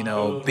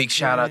 Big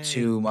shout out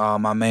to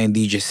my man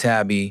DJ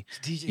Sabby.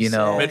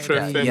 Metro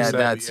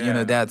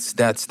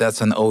FM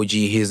That's an OG.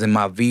 He's in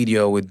my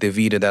video with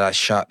Davida that I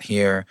shot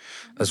here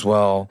as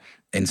well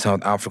in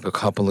South Africa a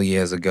couple of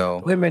years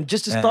ago. Wait, man,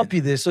 just to stop you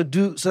there. So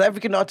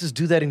African artists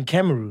do that in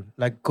Cameroon?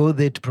 Like go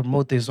there to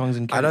promote their songs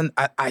in Cameroon?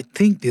 I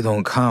think they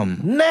don't come.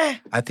 Nah.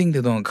 I think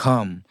they don't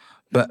come.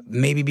 But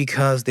maybe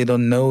because they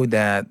don't know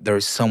that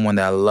there's someone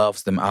that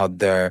loves them out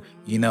there.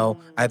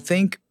 I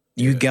think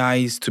you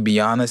guys, to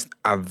be honest,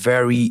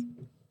 you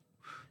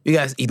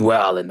guys eat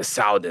well in the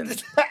Southern.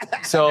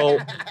 So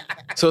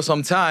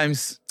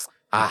sometimes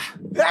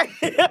That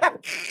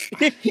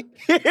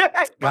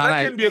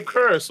can be a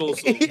curse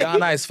also.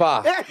 Ghana is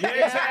far. Yeah,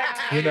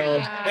 exactly.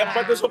 Yeah,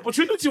 but there's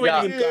opportunity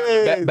when you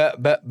in Ghana.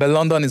 But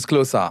London is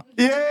closer.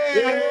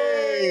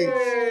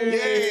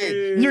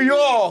 New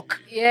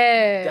York.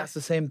 Yeah. That's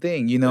the same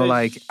thing.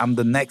 Like I'm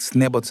the next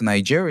neighbor to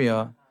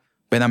Nigeria,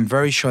 but I'm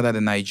very sure that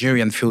a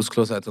Nigerian feels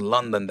closer to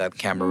London than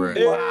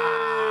Cameroon. Wow.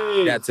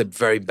 That's a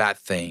very bad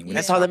thing.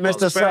 That's how they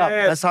messed us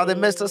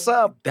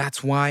up.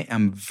 That's why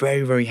I'm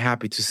very, very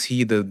happy to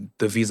see the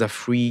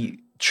visa-free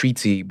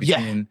treaty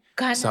between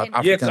South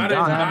Africa and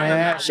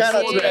Ghana. Shout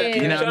out to that.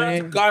 You know what I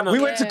mean? Ghana. We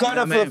went to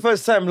Ghana for the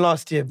first time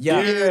last year.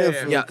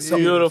 Beautiful. Yeah. So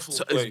Beautiful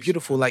So place. it's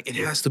beautiful. Like it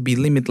has to be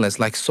limitless.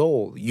 Like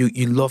soul.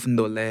 You love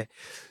Ndole.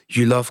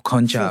 You love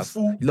Concha.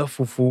 Fufu. You love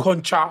Fufu.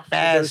 Concha.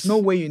 There's no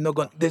way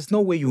There's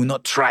no way you will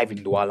not thrive in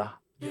Douala.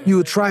 You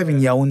will thrive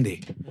in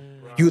Yaoundé.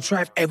 You will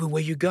thrive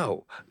everywhere you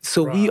go.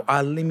 So we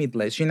are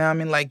limitless. You know what I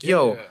mean? Like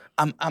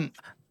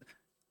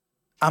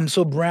I'm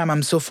so Bram.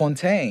 I'm so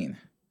Fontaine.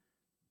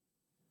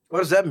 What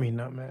does that mean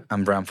now, man?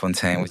 I'm Bram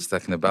Fontaine. What you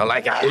talking about?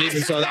 Like I live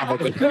in South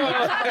Africa.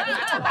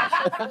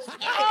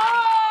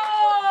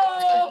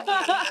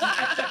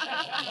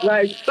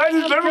 Like that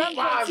is very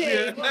fast.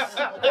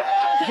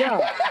 Yeah.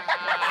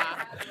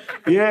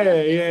 All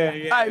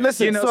right,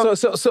 listen.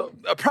 So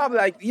probably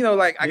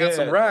like I got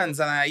some runs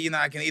and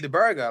I can eat a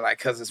burger like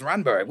because it's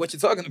Runberg. What you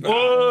talking about?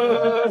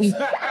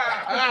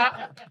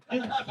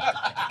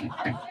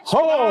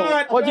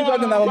 What you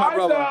talking about, my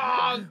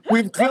brother?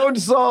 We've cloned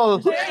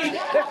Saul.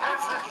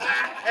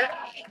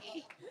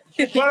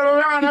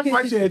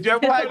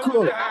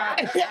 Cool.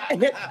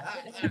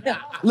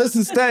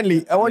 Listen,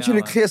 Stanley, I want you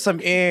to clear some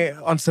air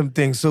on some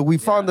things. So we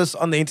found this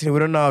on the internet. We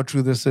don't know how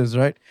true this is,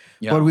 right?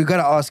 Yeah. But we got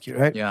to ask you,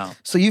 right? Yeah.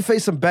 So you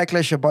faced some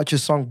backlash about your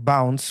song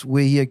Bounce,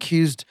 where you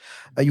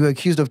were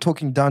accused of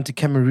talking down to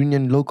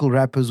Cameroonian local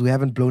rappers who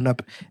haven't blown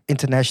up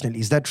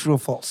internationally. Is that true or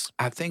false?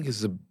 I think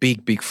it's a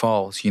big, big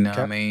false. You know what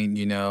I mean?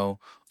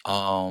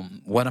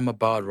 What I'm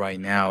about right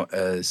now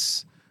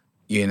is,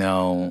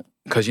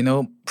 because,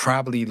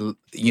 probably, in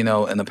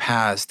the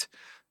past,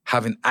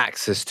 having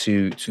access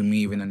to me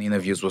even in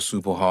interviews was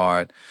super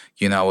hard.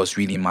 I was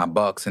reading my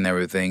books and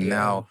everything. Yeah.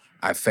 Now,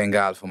 I thank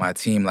God for my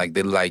team. Like,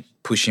 they're, like,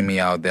 pushing me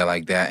out there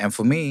like that. And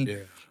for me,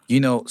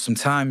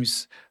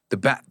 sometimes the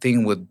bad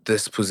thing with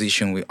this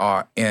position we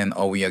are in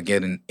or we are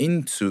getting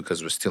into,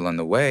 because we're still on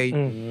the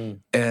way,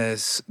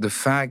 is the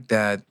fact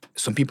that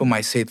some people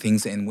might say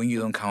things and when you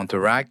don't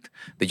counteract,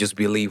 they just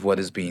believe what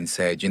is being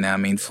said. You know what I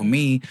mean? For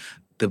me,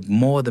 the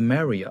more the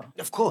merrier.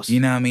 Of course. You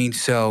know what I mean?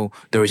 So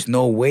there is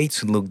no way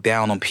to look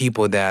down on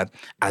people that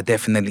are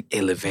definitely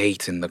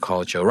elevating the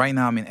culture. Right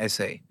now I'm in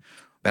SA,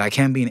 but I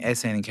can't be in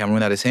SA and in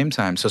Cameroon at the same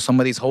time. So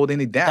somebody's holding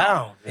it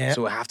down. Yeah.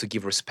 So I have to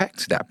give respect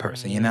to that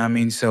person. You know what I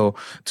mean? So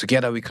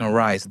together we can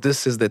rise.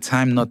 This is the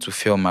time not to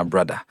fail, my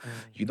brother.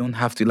 You don't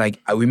have to,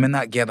 we may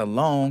not get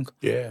along,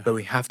 but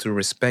we have to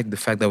respect the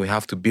fact that we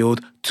have to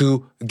build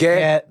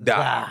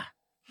together.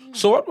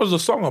 So what was the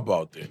song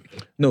about then?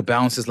 No,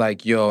 Bounce is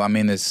like,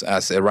 it's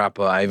as a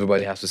rapper,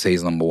 everybody has to say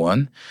he's number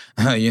one.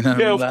 You know?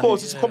 Yeah, of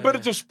course. It's a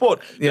competitive sport.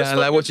 Yeah,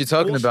 like what you're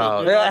talking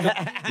about.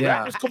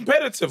 Yeah. It's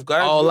competitive,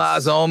 guys. All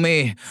eyes on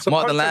me. a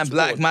Motherland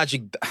Black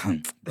Magic.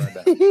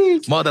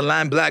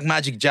 Motherland Black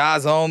Magic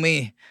Jazz on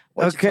me.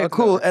 Okay,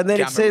 cool. And then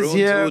Cameroon it says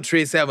here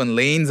 237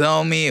 leans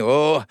on me.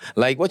 Oh,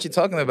 like what you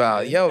talking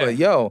about?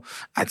 Yo,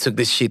 I took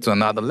this shit to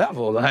another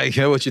level. Like,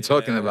 what you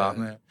talking about,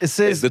 man? it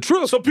says It's the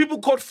truth. So people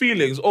caught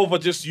feelings over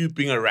just you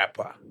being a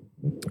rapper.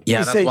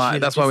 Yeah, that's why.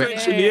 That's why.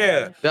 Essentially,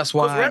 yeah. That's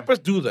Because why. rappers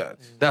do that.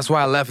 That's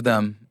why I left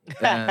them.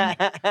 And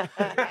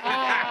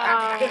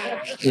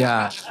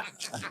Yeah.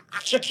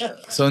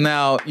 So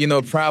now,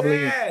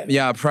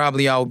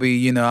 probably I'll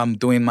be, I'm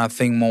doing my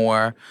thing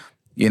more,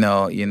 with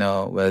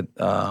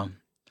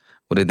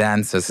the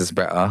dancers is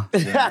better.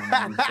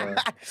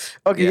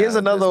 Okay, here's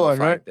another there's no one,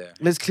 fight right? there.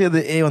 Let's clear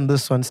the air on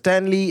this one.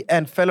 Stanley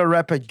and fellow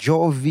rapper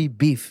Jovi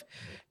beef.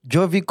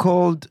 Jovi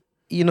called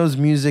Enow's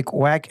music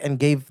whack and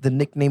gave the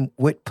nickname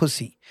Wet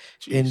Pussy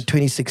in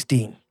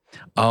 2016.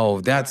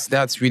 Oh,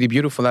 that's really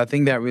beautiful. I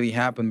think that really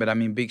happened. But I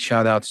mean, big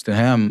shout outs to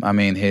him. I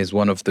mean, he's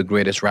one of the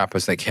greatest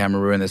rappers that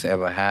Cameroon has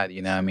ever had.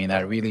 You know what I mean? I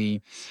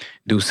really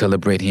do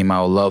celebrate him.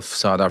 I would love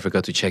South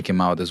Africa to check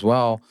him out as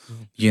well.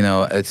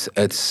 It's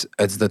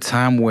the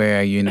time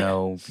where,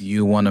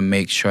 you want to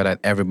make sure that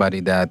everybody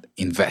that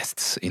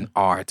invests in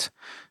art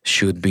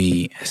should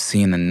be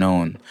seen and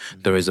known.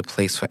 There is a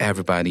place for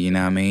everybody, you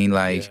know what I mean?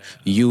 Like,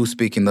 you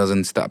speaking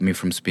doesn't stop me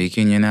from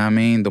speaking, you know what I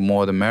mean? The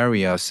more the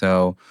merrier.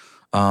 So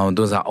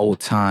those are old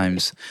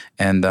times.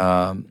 And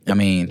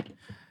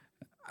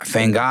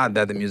thank God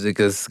that the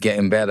music is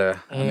getting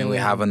better. I mean, we're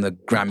having the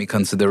Grammy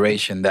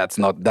consideration. That's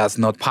not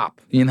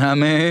pop. You know what I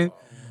mean?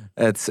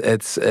 It's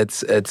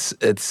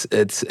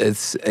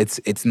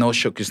no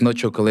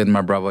chocolate,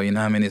 my brother. You know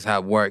what I mean? It's how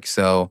it works.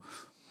 So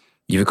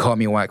you call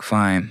me whack,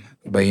 fine.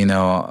 But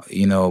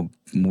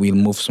we'll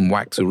move some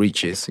whack to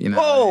riches. You know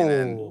what I mean?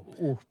 And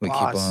we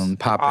keep on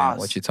popping.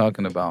 What you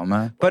talking about,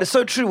 man? But it's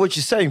so true what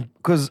you're saying,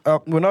 because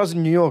when I was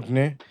in New York,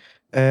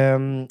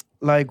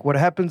 like what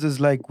happens is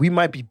like we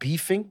might be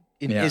beefing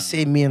in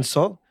SA, me and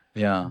Sol.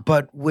 Yeah.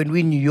 But when we're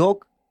in New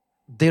York,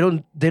 they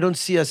don't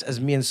see us as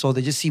me and Sol.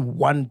 They just see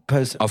one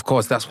person. Of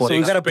course, that's what So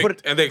we gotta put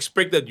it. And they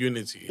expect that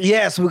unity.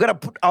 Yeah, so we gotta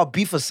put our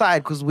beef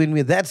aside, because when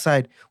we're that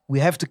side, we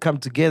have to come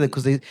together.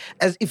 Because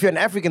as if you're an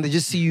African, they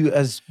just see you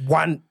as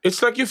one.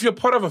 It's like if you're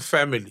part of a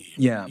family,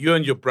 Yeah. you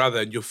and your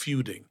brother, and you're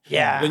feuding.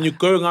 Yeah. Then you're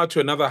going out to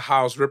another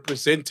house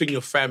representing your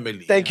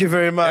family. Thank you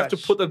very much. You have to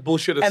put that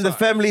bullshit aside. And the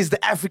family is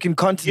the African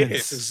continent.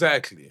 Yes,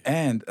 exactly.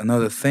 And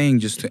another thing,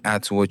 just to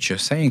add to what you're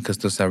saying, because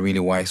those are really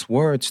wise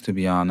words, to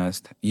be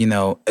honest.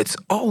 It's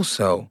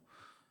also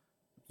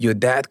your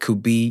dad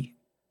could be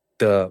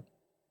the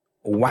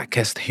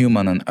wackest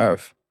human on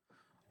earth.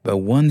 But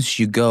once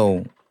you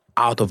go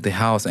out of the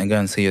house and go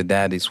and say your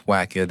dad is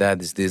whack, your dad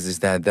is this, is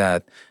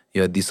that,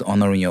 you're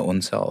dishonoring your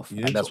own self.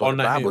 And that's what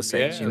the honor Bible him.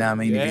 says. Yeah. You know what I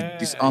mean? Yeah. If you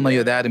dishonor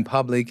your dad in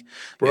public,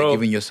 Bro. you're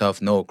giving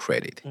yourself no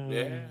credit.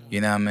 Yeah.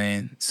 You know what I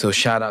mean? So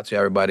shout out to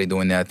everybody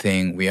doing that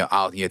thing. We are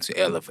out here to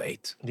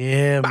elevate.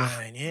 Yeah,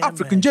 man. Yeah,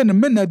 African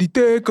gentlemen are the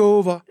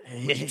takeover.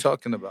 What you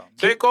talking about?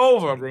 Take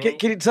over, bro.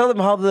 Can you tell them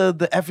how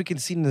the African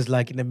scene is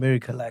like in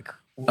America? Like,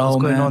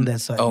 what's going on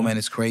that side? Oh man,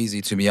 it's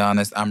crazy, to be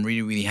honest. I'm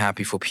really, really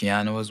happy for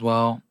piano as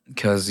well,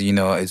 because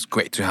it's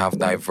great to have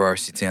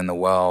diversity in the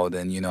world,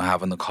 and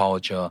having the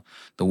culture,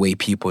 the way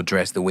people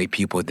dress, the way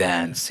people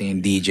dance,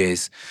 seeing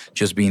DJs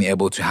just being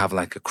able to have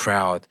like a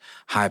crowd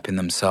hyping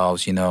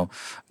themselves.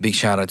 Big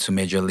shout out to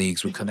Major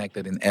Leagues. We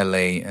connected in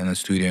LA in a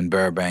studio in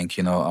Burbank.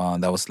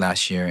 That was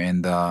last year,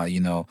 and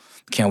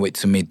can't wait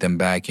to meet them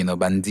back.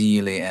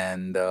 Bandile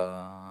and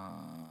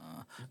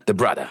the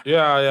brother.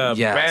 Yeah.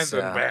 Yes, Bands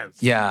and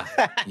bands.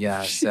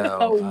 Yeah.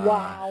 So,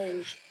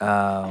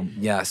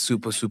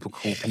 super, super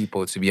cool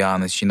people, to be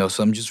honest.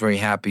 So I'm just very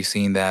happy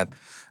seeing that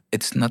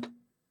it's not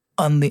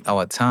only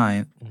our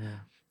time,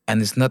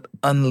 and it's not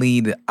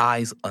only the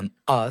eyes on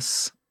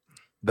us,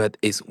 but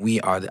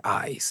we are the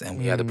eyes and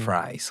we are the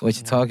prize. What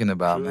you talking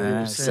about,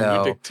 man? We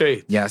So,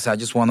 dictate. so I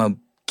just want to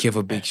give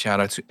a big shout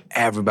out to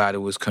everybody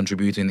who's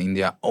contributing in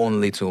their own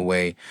little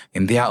way,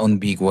 in their own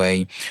big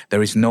way.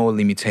 There is no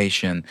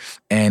limitation.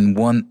 And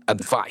one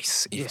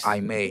advice, if I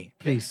may,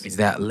 Please. is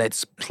that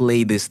let's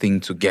play this thing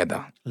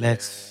together.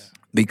 Let's.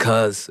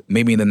 Because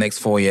maybe in the next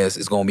 4 years,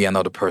 it's going to be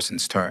another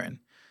person's turn.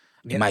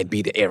 It might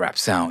be the Arab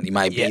sound. It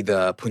might be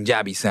the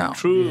Punjabi sound.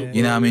 True.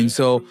 You know what I mean?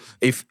 So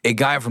if a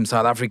guy from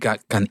South Africa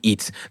can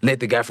eat,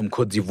 let the guy from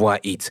Cote d'Ivoire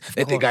eat.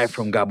 Let the guy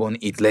from Gabon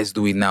eat. Let's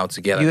do it now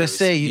together.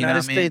 USA, You know United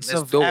what I mean? States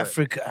Let's of do it.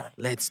 Africa.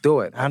 Let's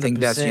do it. I think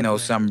that's, 100%,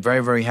 so I'm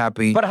very, very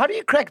happy. But how do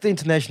you crack the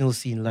international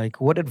scene?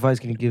 Like, what advice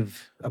can you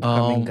give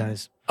upcoming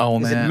guys?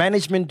 Is it man.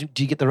 management?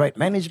 Do you get the right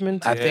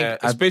management? I Yeah, think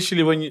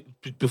especially when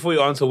before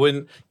you answer,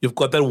 when you've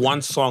got that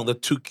one song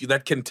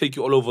that can take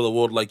you all over the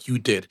world like you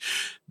did.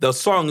 The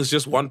song is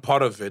just one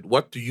part of it.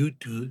 What do you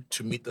do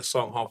to meet the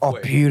song halfway?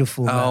 Oh,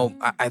 beautiful, man.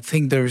 I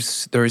think there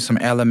is some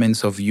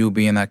elements of you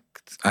being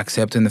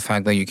accepting the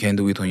fact that you can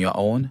do it on your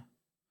own.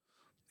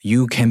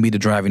 You can be the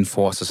driving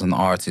force as an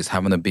artist,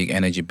 having a big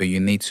energy, but you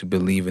need to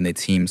believe in a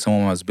team.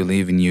 Someone must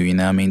believe in you, you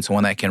know what I mean?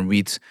 Someone that can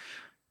read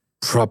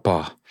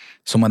proper.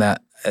 Someone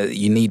that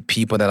you need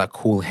people that are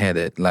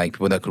cool-headed, like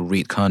people that could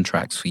read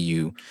contracts for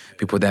you,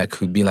 people that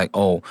could be like,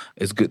 oh,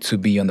 it's good to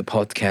be on the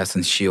podcast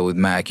and chill with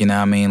Mac, you know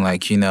what I mean?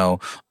 Like,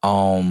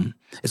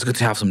 it's good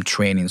to have some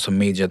training, some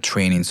major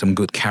training, some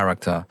good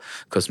character,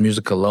 because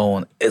music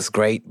alone is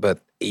great, but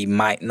it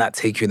might not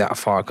take you that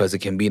far because it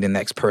can be the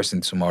next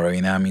person tomorrow,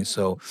 you know what I mean?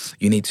 So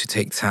you need to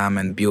take time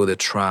and build a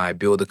tribe,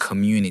 build a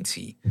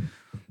community.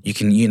 You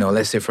can,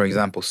 let's say, for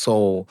example,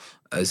 Soul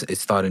is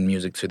starting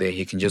music today.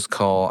 He can just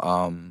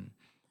call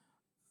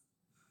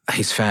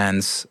his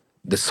fans,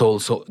 the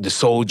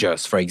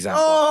soldiers, for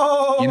example.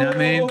 You know what I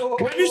mean?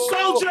 Any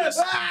soldiers!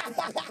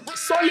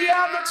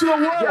 Soliana to the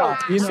world!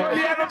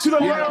 Soliana to the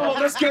world!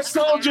 Let's get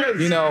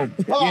soldiers! Yeah,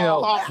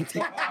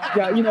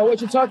 you know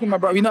what you're talking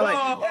about, bro. You know,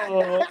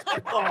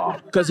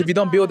 like, because if you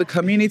don't build a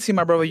community,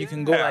 my brother, you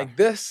can go like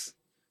this.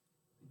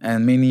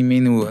 And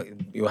many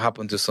will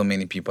happen to so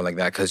many people like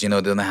that because, they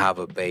don't have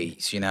a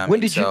base, you know what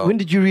I mean? When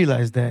did you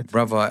realize that?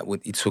 Brother,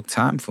 it took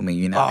time for me,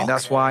 you know what I mean?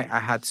 That's why I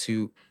had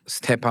to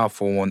step out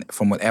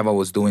from whatever I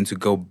was doing to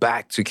go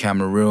back to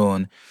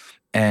Cameroon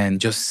and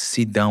just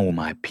sit down with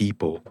my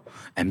people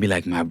and be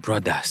like, my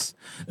brothers,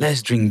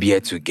 let's drink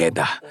beer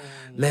together.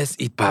 Let's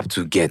eat pap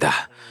together.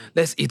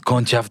 Let's eat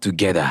conchaff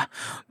together.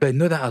 But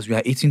know that as we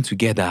are eating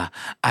together,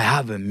 I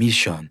have a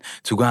mission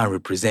to go and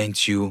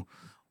represent you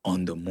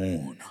on the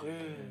moon.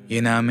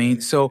 You know what I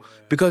mean? So,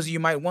 because you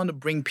might want to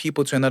bring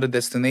people to another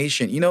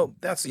destination,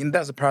 that's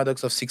the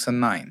paradox of 6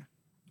 and 9,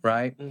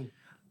 right?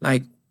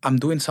 Like, I'm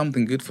doing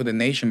something good for the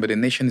nation, but the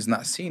nation is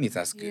not seeing it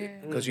as good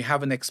because you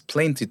haven't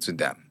explained it to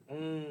them.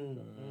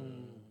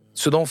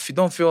 So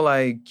don't feel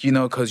like,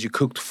 because you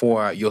cooked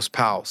for your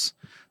spouse,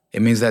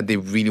 it means that they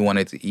really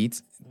wanted to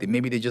eat.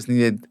 Maybe they just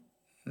needed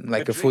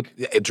like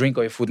a drink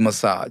or a food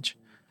massage.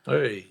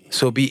 Hey.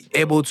 So be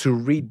able to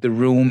read the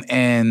room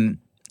and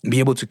be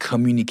able to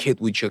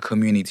communicate with your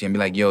community and be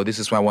like, yo, this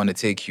is where I want to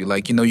take you.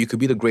 Like, you could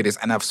be the greatest.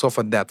 And I've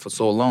suffered that for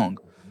so long.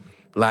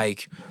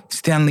 Like,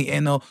 Stanley,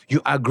 Enow,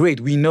 you are great,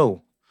 we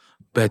know.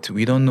 But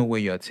we don't know where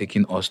you are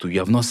taking us to. You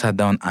have not sat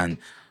down and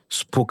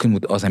spoken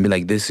with us and be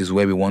like, this is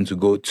where we want to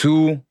go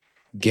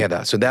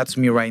together. So that's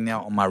me right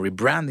now on my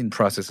rebranding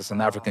process as an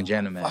African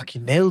gentleman.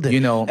 Fucking nailed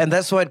it. And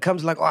that's why it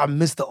comes like, I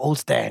miss the old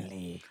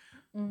Stanley.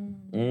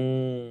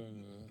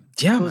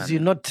 Yeah, because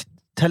you're not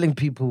telling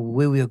people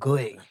where we are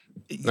going.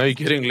 Now you're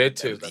getting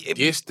letters. Like,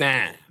 dear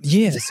Stan.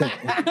 Yeah. So,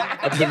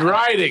 I've been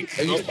writing.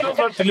 And you're still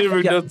not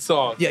delivering that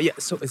song. Yeah.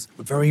 So it's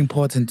very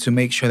important to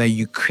make sure that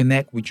you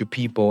connect with your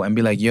people and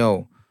be like,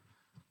 yo,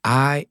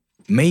 I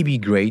may be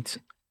great,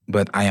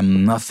 but I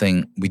am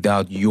nothing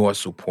without your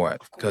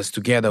support. Because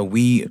together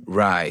we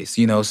rise.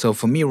 So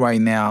for me right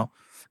now,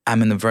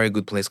 I'm in a very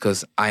good place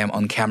because I am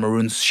on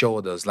Cameroon's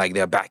shoulders, like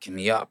they're backing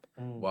me up.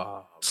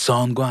 Wow.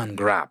 Son, go and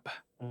grab.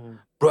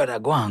 Brother,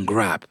 go and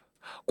grab.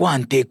 Go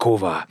and take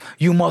over.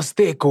 You must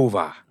take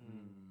over.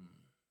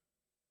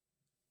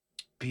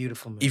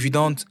 Beautiful, man. If you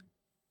don't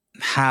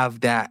have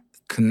that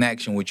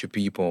connection with your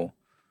people,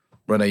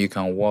 brother, you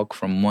can walk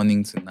from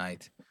morning to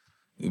night.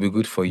 It'll be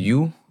good for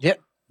you,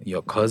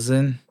 your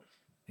cousin,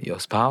 your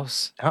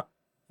spouse,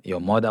 your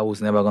mother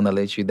who's never going to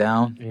let you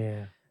down.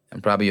 Yeah.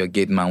 And probably your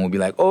gate man will be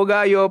like, oh,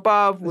 God, you're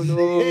powerful.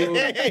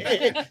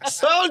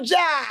 Soldier!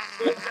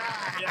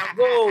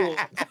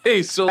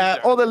 Hey, soldier.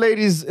 All the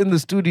ladies in the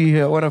studio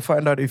here, I want to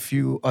find out if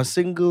you are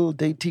single,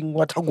 dating,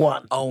 what I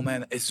want. Oh,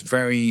 man, that's a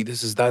very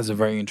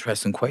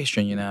interesting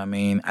question, you know what I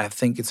mean? I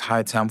think it's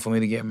high time for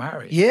me to get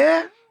married.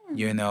 Yeah?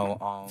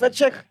 Let's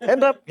check,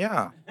 end up.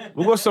 Yeah.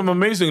 We've got some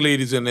amazing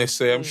ladies in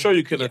SA. I'm sure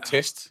you can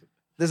attest.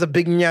 There's a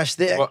big nyash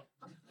there. But,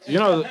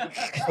 South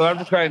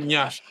Africa and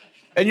nyash.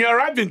 And you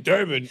arrived in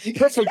Durban.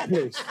 Perfect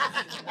place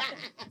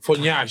for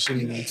nyash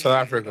in South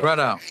Africa.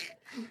 Brother.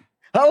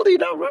 How old are you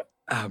now, bro?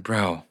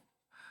 Bro.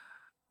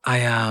 I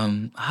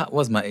am...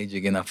 what's my age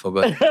again? I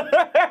forgot.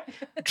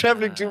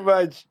 Traveling too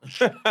much.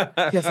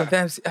 Yeah,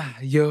 sometimes...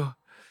 yo...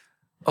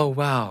 Oh,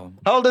 wow.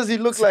 How old does he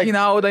look like?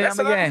 How old I am That's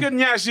South again? African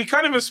nyash. He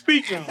can't even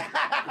speak now.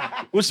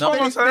 We're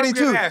speaking South African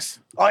 32. nyash.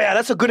 Oh, yeah,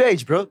 that's a good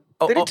age, bro.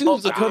 32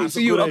 is a good age. So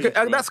you, okay,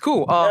 that's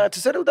cool. To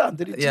settle down.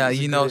 32 yeah, is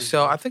a good age.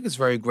 so I think it's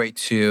very great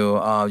to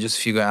just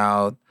figure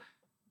out,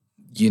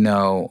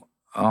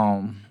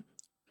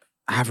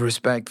 have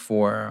respect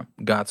for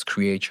God's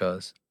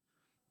creatures,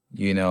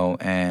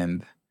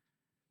 and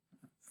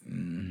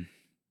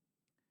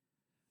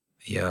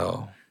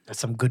That's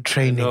some good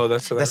training. No,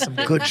 that's some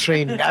good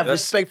training. I have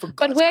respect for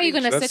But where are you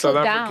going to That's settle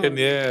South down? African.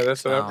 Yeah,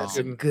 that's South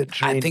African. good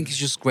training. I think it's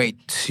just great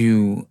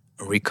to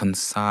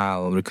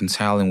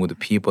reconciling with the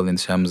people in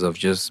terms of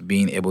just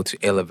being able to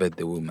elevate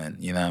the woman,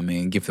 you know what I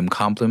mean? Give them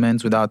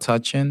compliments without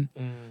touching.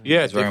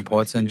 Yeah, It's very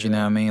important, you know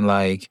what I mean?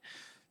 Like,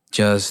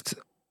 just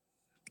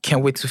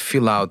can't wait to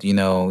fill out,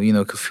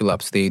 could fill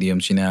up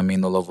stadiums, you know what I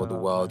mean, all over the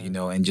world,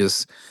 and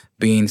just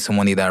being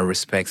somebody that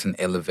respects and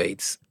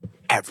elevates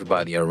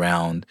everybody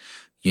around,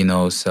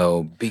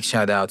 so big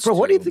shout outs. Bro,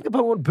 what do you think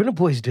about what Burna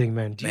Boy is doing,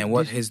 man?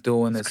 What he's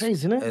doing is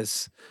crazy, isn't it?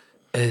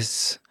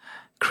 is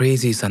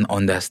crazy is an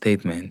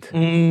understatement.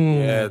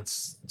 Yeah,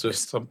 it's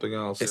just something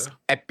else. It's Yeah.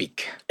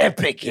 epic.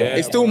 Epic. Yeah.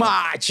 It's too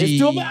much. It's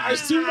too much.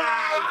 It's too much.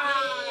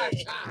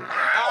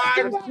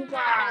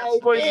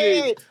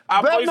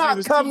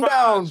 Burna, come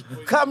down.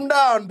 Come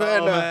down,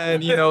 Burna.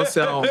 Man,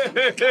 so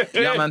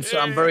yeah, man. So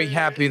I'm very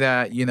happy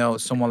that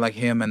someone like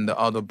him and the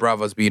other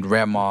brothers, be it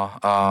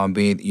Rema,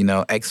 be it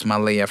ex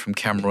Malaya from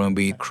Cameroon,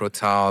 be it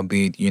Crotal,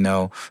 be it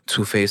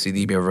Two-Face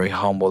EDB, a very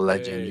humble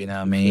legend. You know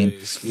what I mean? Be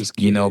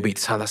it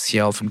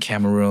Salasiel from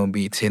Cameroon,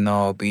 be it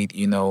Enow, be it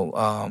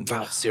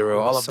Val Zero,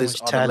 all of So these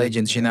much other talent.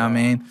 legends. You know what I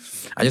mean?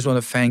 I just want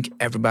to thank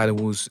everybody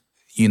who's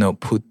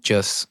put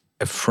just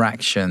a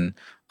fraction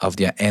of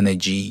their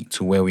energy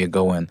to where we're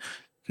going.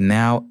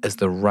 Now is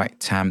the right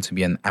time to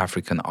be an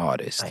African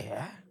artist.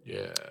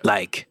 Yeah.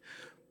 Like,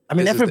 I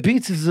mean, this is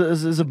Afrobeats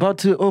is about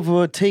to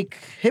overtake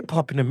hip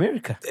hop in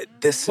America.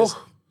 this is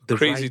the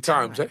Crazy right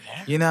times, time.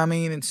 eh? You know what I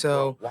mean? And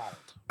so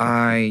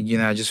I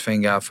just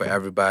thank God for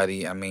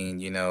everybody. I mean,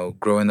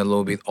 growing a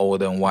little bit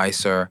older and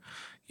wiser,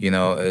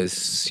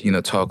 is,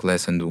 talk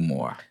less and do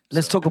more.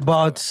 Let's talk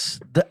about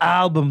the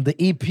album, the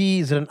EP.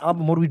 Is it an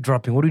album? What are we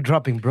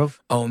dropping? Bro?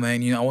 Oh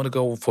man, I want to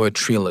go for a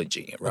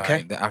trilogy, right?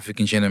 Okay. The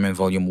African Gentleman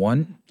Volume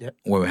 1, Yep.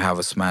 where we have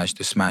the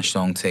Smash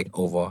song take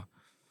over.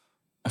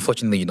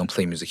 Unfortunately, you don't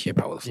play music here,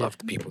 but I would have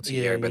loved people to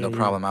hear it, but no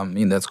problem. I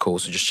mean, that's cool.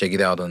 So just check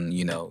it out on,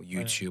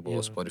 YouTube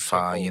or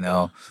Spotify,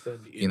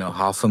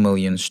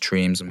 500,000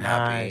 streams. I'm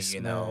happy, Nice,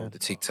 man. the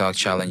TikTok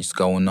challenge is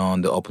going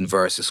on. The open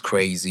verse is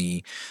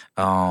crazy.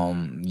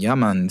 Yeah,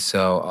 man.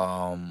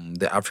 So,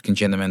 the African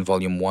Gentleman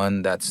Volume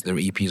 1, that's the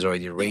EP is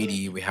already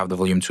ready. We have the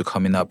Volume 2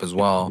 coming up as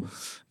well.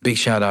 Big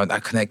shout out.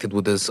 I connected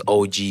with this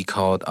OG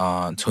called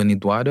Tony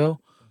Eduardo.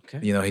 Okay.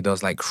 He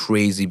does like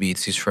crazy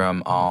beats. He's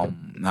from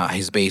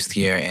he's based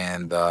here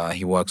and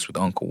he works with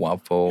Uncle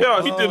Waffle.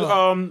 Yeah, he did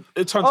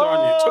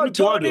Tanzania.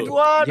 Tony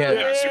Eduardo.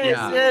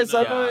 Yes,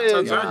 I know it.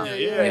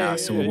 Tanzania,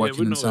 So we're working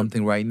we on know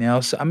something right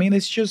now. So I mean,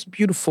 it's just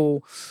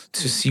beautiful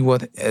to see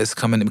what is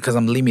coming because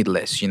I'm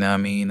limitless. You know what I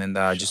mean? And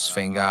just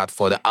thank God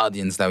for the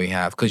audience that we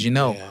have. Because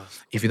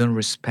if you don't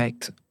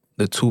respect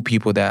the 2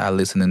 people that are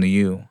listening to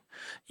you,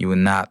 you will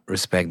not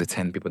respect the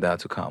 10 people that are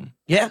to come.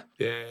 Yeah.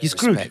 You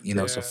screwed.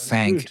 Respect, so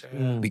thank,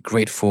 be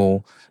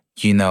grateful.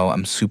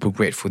 I'm super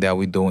grateful that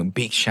we're doing.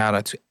 Big shout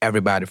out to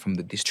everybody from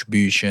the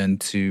distribution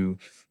to,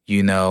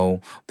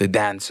 the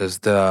dancers,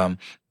 the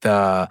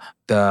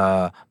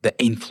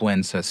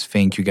influencers.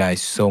 Thank you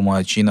guys so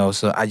much.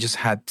 So I just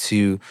had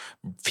to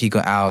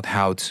figure out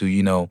how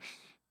to,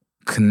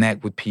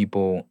 connect with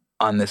people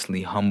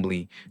honestly,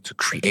 humbly, to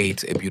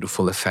create a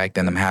beautiful effect.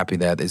 And I'm happy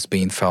that it's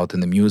being felt in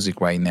the music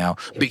right now.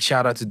 Big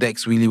shout out to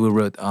Dex. Really, we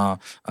wrote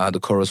the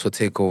chorus for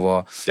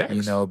Takeover.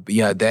 Dex?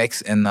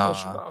 Dex and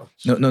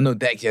no,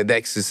 Dex. Yeah,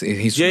 Dex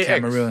he's from JX.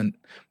 Cameroon.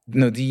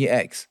 No,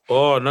 DEX.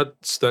 Oh, not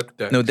Stuck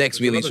Dex. No, Dex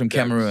There's really is another from Dex,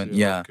 Cameroon.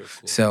 Yeah. Okay,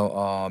 cool.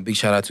 So big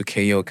shout out to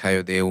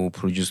Coyote who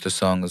produced the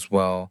song as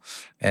well.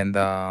 And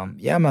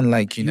yeah, man,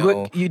 like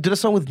You did a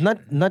song with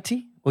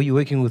Nutty? Or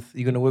you're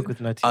gonna work with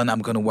Nutty? and I'm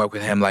gonna work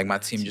with him. Like my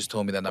team just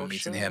told me that I'm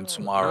meeting him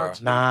tomorrow.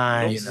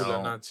 Nice.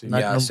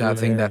 Yeah, so I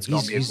think that's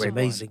gonna be a He's great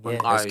amazing. one.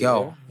 Yeah. Let's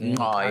go.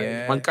 Oh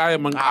yeah.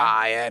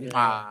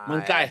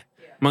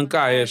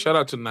 Mankai, shout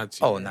out to Nati.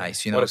 Oh,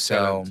 nice. What a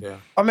talent, yeah.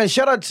 Oh man,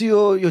 shout out to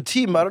your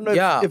team. I don't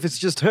know if it's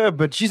just her,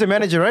 but she's a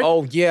manager, right?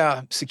 Oh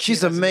yeah,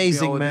 She's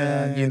amazing,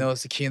 man.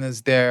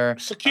 Sakina's there.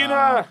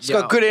 Sakina. She's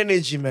got good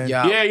energy, man.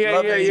 Yeah.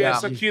 Yeah.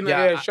 Sakina.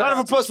 Yeah. Shout Round of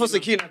out applause for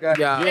Sakina, guys.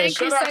 Yeah. Yeah,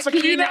 shout out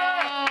Sakina.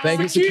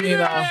 Thank you,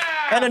 Sakina.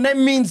 And her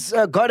name means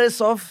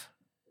goddess of.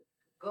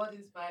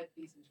 God-inspired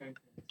peace and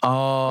tranquility.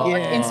 Oh,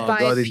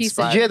 God-inspired peace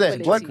and Did you hear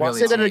that? tranquility. What?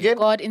 Say that again.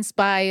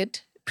 God-inspired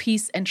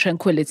peace and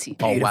tranquility.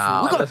 Oh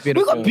wow, that's We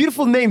got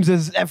beautiful names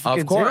as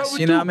Africans. Of course,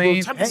 we you know what I do,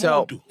 mean. bro.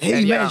 So Hey,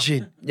 and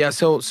imagine. Yeah.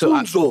 So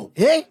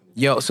Hey?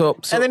 so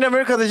And in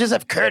America, they just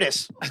have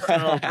Curtis.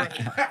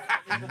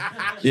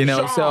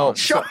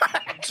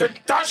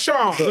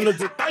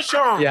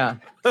 Tashawn. Yeah.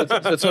 So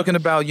talking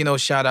about,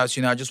 shout outs,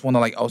 I just want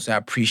to also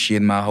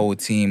appreciate my whole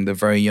team, the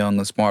very young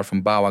and smart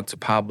from Bawak to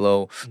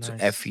Pablo to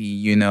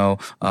Effie, my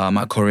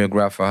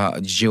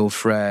choreographer, Jill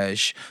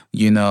Fresh,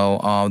 the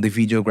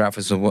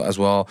videographers as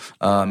well,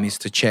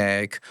 Mr.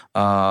 Check,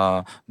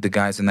 the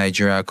guys in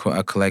Nigeria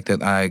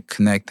I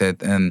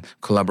connected and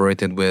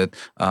collaborated with,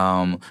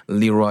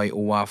 Leroy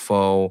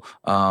Uwafo,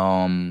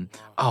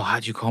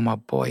 how'd you call my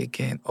boy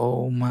again?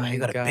 Oh my God. You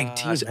got a big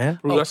team, man.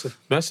 Bro, that's a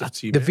massive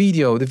team. The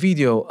video,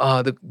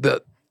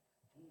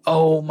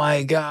 oh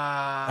my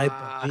God.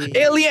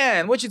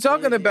 Alien, what you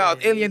talking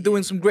about? Alien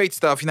doing some great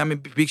stuff.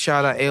 Big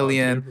shout out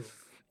Alien.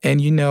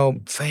 And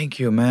thank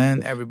you,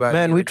 man. Everybody.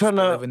 Man, we just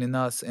tryna- believing in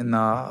us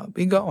and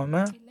be going,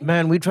 man.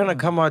 Man, we're trying to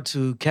come out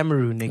to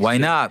Cameroon next Why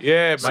year. not?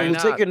 Yeah, So man. we'll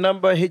take your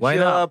number, hit Why you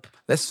not? up.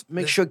 Let's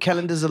Make sure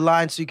calendars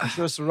align so you can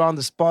show us around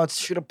the spots,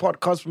 shoot a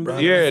podcast from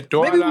there. Yeah,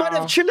 Maybe we might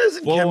have chillers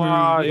in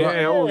Cameroon.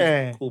 Yeah, all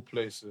these cool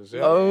places.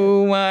 Yeah.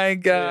 Oh my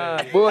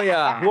God.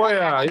 Booyah.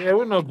 Boya, yeah,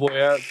 we know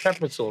Boya,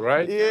 capital,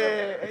 right?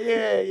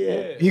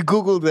 Yeah. He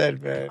Googled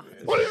that, man.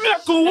 What do you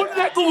mean? What did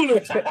I Google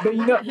it?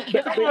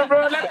 Come on,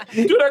 bro.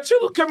 Dude, I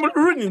chill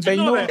Cameroonians. You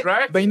know that,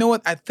 right? But you know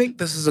what? I think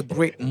this is a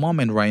great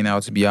moment right now,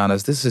 to be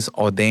honest. This is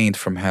ordained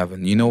from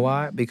heaven. You know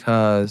why?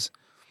 Because,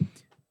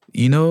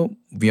 we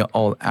are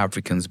all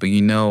Africans, but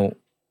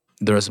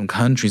there are some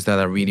countries that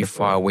are really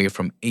far away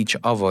from each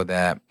other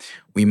that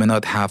we may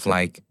not have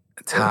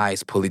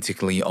ties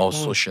politically or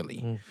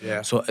socially.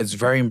 Yeah. So it's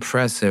very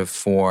impressive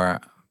for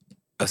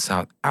a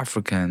South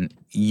African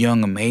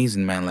young,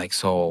 amazing man like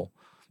Soul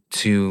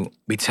to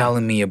be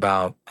telling me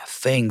about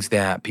things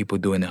that people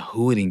do in the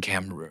hood in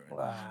Cameroon,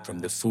 from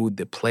the food,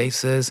 the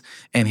places,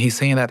 and he's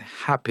saying that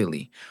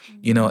happily.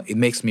 It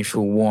makes me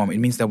feel warm. It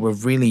means that we're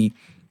really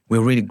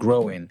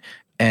growing.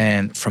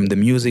 And from the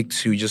music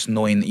to just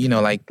knowing,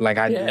 like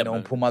I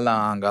know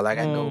Mpumalanga, like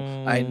I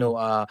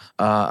know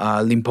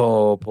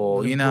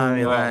Limpopo, you know what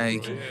I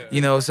mean?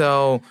 Like,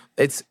 so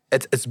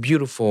it's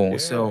beautiful.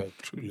 So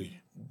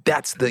truly.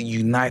 that's the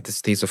United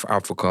States of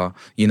Africa,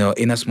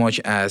 in as much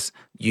as,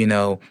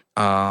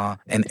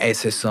 an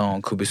essay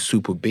song could be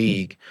super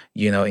big,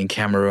 in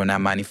Cameroon. I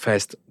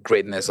manifest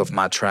greatness of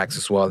my tracks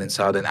as well in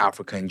Southern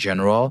Africa in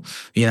general,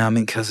 you know what I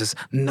mean? Because there's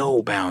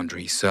no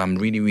boundaries. So I'm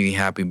really, really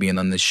happy being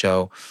on the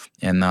show.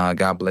 And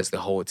God bless the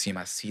whole team.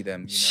 I see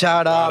them.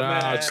 Shout out,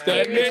 man.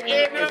 Stanley.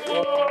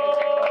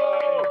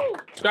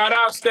 Shout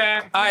out,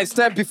 Stan. All right,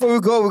 Stan, before we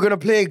go, we're going to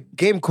play a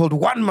game called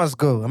One Must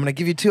Go. I'm going to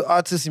give you 2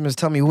 artists. You must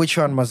tell me which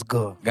one must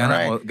go.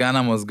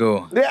 Ghana must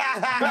go. No,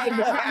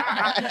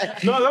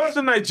 that was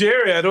in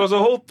Nigeria. There was a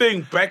whole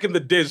thing back in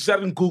the days. Just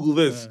haven't Google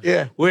this.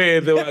 Yeah.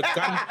 Where they were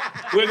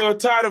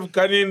tired of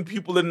Ghanaian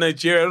people in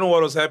Nigeria. I don't know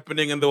what was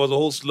happening, and there was a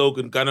whole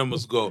slogan: "Ghana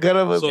must go."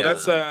 Ghana must so go.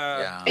 that's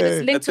And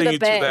it's linked to the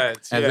bag.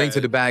 And linked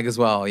to the bag as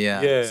well,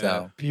 yeah.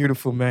 So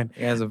Beautiful, man.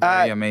 he has a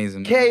very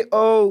amazing.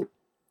 KO-C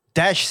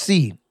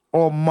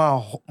or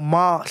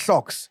Ma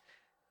Socks.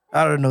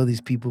 I don't know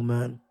these people,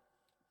 man.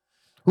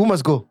 Who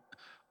must go?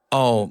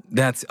 Oh,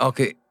 that's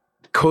okay.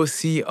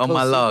 Kosi or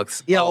my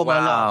locks. Yeah, oh, my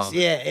wow. locks.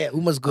 Yeah.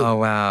 Who must go? Oh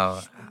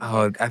wow.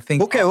 Oh, I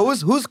think. Okay,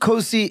 who's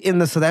Kosi in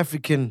the South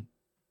African,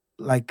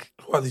 like,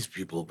 Who are these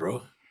people,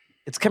 bro?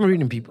 it's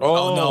Cameroonian people.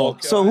 Oh no.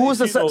 Okay. So who was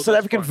the He knows South that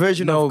African part.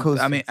 version No, of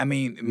Kosi? I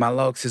mean,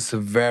 Malox is a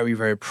very,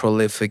 very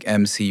prolific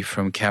MC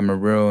from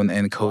Cameroon,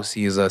 and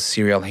Kosi is a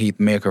serial hit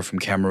maker from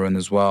Cameroon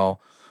as well.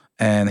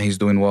 And he's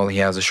doing well. He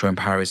has a show in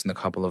Paris in a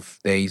couple of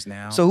days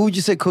now. So who would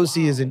you say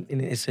Kosi is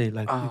in SA,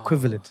 like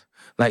equivalent?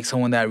 Like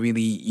someone that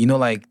really,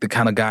 like the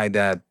kind of guy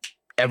that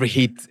every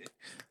hit,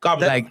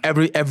 like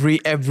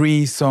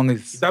every song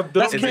is.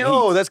 That's is a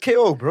KO. hit. That's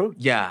KO, bro.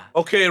 Yeah.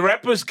 Okay,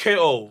 rappers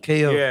KO. KO.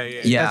 Yeah.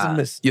 Yeah. Doesn't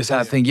miss. Yes,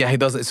 I think he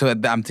does it. So I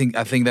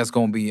think that's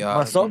gonna be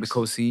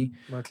Kosi.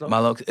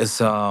 Malox is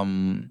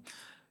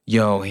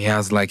he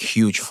has like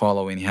huge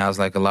following. He has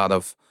like a lot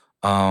of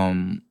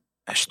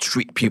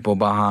street people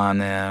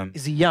behind him.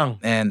 Is he young?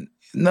 And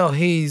no,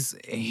 he's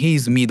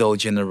middle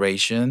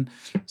generation.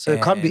 So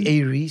it can't be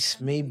Aries,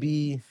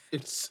 maybe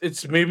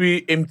It's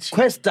maybe empty.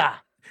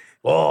 Questa.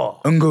 Oh.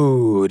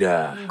 Good.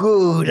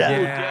 Good.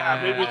 Yeah,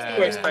 maybe it's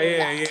Questa.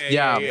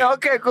 Yeah.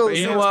 Okay, cool.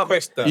 You Yeah, know what?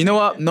 Questa. You know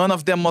what? None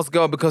of them must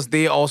go because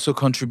they also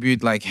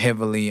contribute like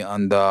heavily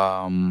on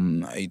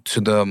the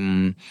to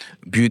the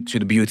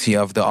beauty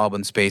of the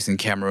urban space in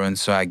Cameroon.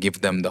 So I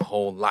give them the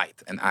whole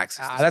light and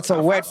access. That's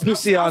a wet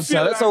pussy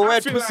answer. That's a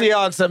wet pussy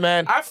answer,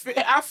 man. I feel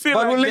But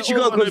like we'll let you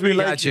go because we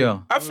like Got you.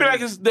 you. I feel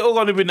like they're all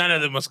gonna be none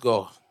of them must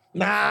go.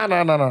 Nah.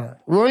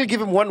 We only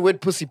give him one wet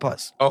pussy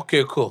pass.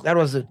 Okay, cool. That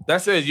was it.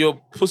 That's it. Your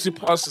pussy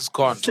pass is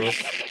gone, bro.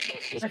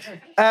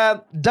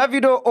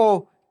 Davido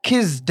or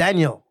Kiz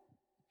Daniel?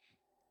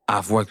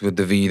 I've worked with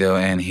Davido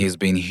and he's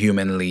been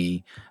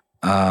humanly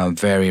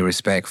very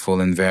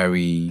respectful and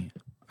very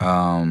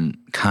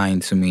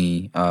kind to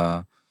me.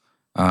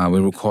 We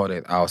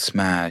recorded our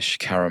smash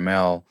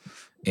Caramel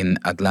in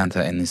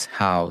Atlanta in his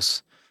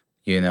house,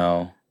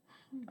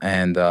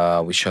 and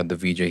we shot the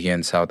video here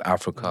in South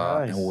Africa.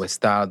 Nice. And we were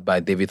styled by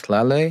David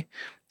Lale.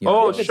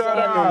 Oh, shout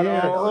out.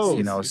 Yeah, Oh,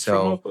 You know, it's from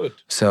so the hood.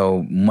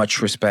 so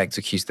much respect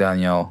to Keith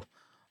Daniel.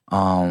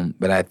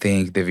 But I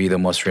think Davido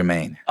must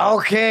remain.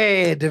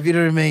 Okay,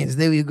 Davido remains.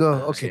 There we go.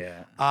 Okay.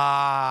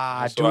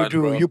 Yeah. one, Dudu,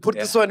 bro. you put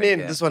this one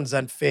in. Yeah. This one's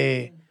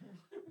unfair.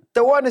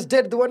 The one is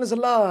dead. The one is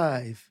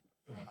alive.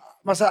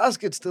 Must I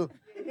ask it still?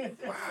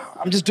 Wow.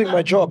 I'm just doing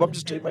my job. Now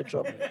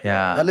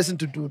Yeah. listen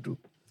to Dudu.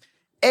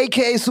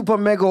 AKA Super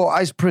Mega or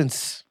Ice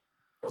Prince.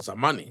 Some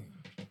money.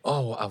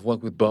 Oh, I've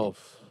worked with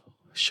both.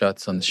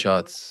 Shots on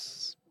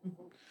shots.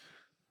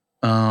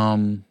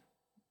 Oh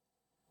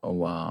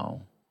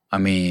wow. I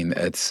mean,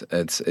 it's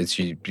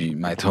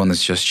my tone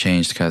has just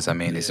changed because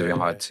it's very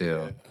hard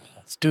to.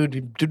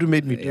 Dudu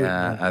made me do it.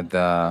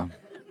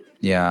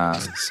 Yeah.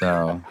 Man.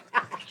 So.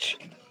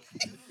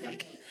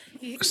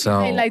 So.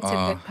 Highlighted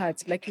that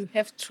part, like you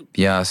have to.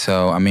 Yeah.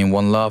 So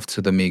one love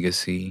to the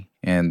Megasi,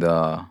 and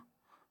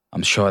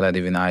I'm sure that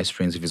even Ice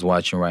Prince, if he's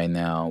watching right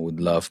now, would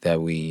love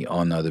that we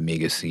honor the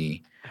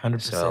Megasi.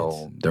 100%.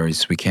 So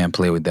we can't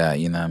play with that,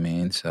 you know what I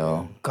mean?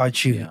 So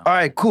Got you. Yeah. All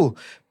right, cool.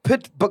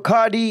 Pit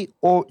Bacardi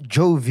or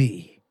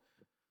Jovi?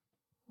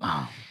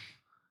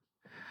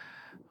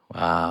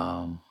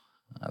 wow.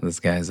 These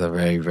guys are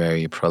very,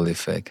 very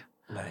prolific.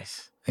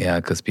 Nice. Yeah,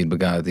 because Pete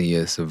Bugatti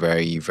is a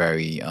very,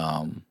 very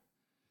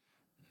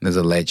there's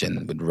a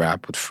legend with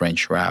rap, with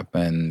French rap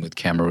and with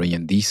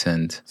Cameroonian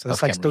descent. So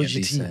that's of like Cameroonian Storch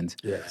T. descent.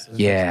 Yes.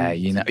 Yeah,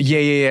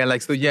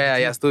 like Storch,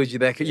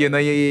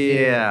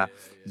 that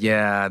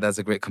yeah, that's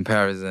a great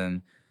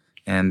comparison.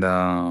 And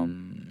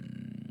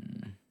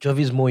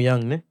Jovi's more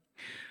young, ne?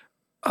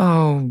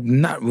 oh,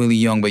 not really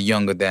young, but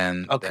younger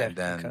than Okay,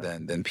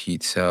 than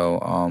Pete.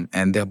 So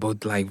and they're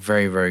both like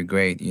very, very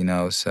great,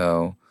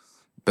 so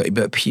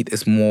But Pete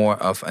is more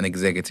of an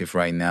executive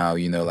right now,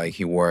 like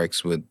he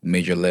works with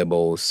major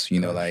labels,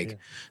 like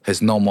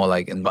there's no more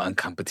like in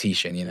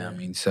competition, you know what I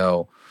mean?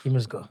 So He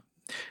must go.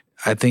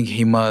 I think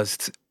he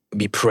must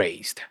be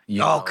praised,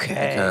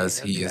 Okay, because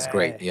he is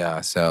great.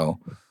 Yeah, so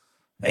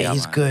Hey, yeah,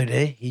 he's man. good,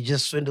 eh? He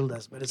just swindled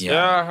us, but it's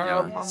Yeah,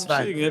 fine. I'm It's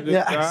fine. seeing it. This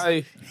Yeah.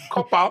 guy,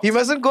 cop out. He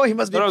mustn't go. He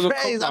must be That was a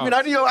praised. I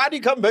cop-out. mean, how do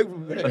you come back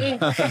from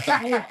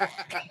that?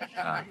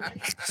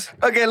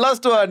 Okay,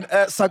 last one.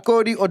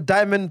 Sakodi or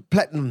Diamond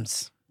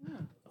Platinums?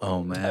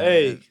 Oh man.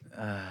 Hey.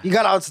 You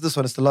gotta answer this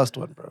one. It's the last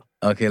one, bro.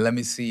 Okay, let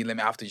me see. I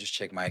have to just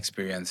check my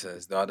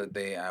experiences. The other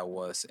day I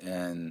was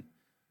in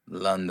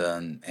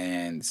London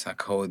and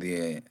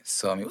Sarkodie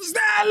saw me.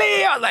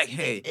 Stanley! I was like,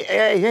 hey.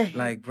 Yeah.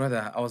 Like,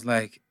 brother, I was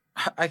like,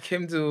 I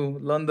came to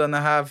London.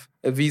 I have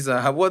a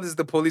visa. What is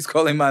the police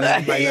calling my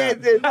name like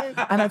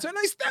that? And I turned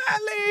like,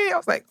 Stanley! I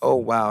was like, oh,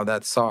 wow,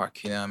 that's Sark.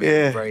 I mean,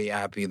 Yeah. I'm very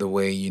happy the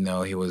way, he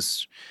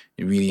was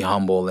really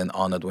humble and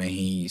honored when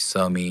he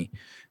saw me.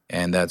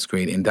 And that's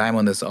great. And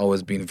Diamond has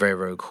always been very,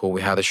 very cool. We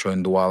had a show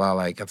in Douala,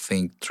 I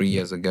think 3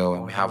 years ago,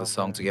 and we have a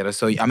song together.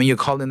 So, I mean, you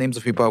call the names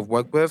of people I've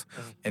worked with,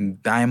 and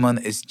Diamond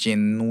is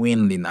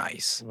genuinely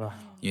nice. Wow.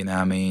 You know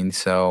what I mean?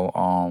 So,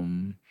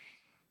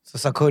 So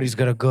Sakodi's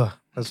gonna go.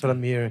 That's what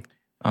I'm hearing.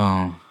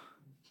 oh.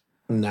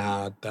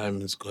 Nah,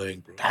 Diamond's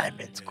going, bro.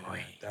 Diamond's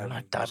going.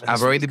 Diamond.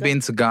 I've already been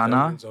to Ghana.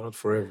 Diamonds are not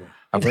forever.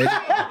 I've been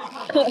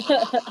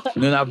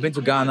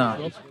to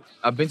Ghana.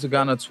 I've been to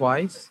Ghana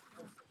twice.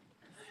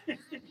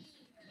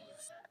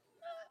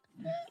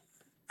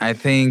 I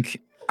think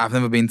I've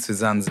never been to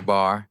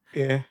Zanzibar,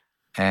 Yeah.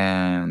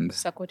 and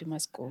Sakodi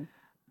must go.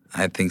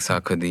 I think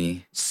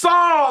Sarkodie.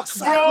 Socks,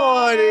 bro.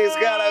 Sakodi's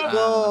gotta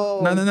go.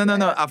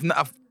 No.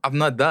 I've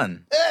not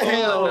done.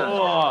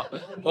 Oh,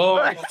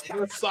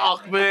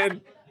 sock,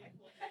 man.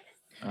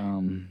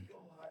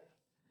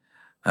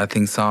 I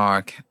think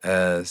Sark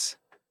is.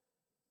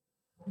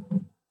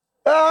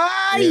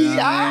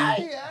 I'm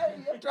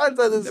trying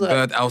to this one.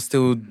 But I'll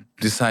still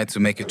decide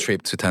to make a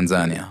trip to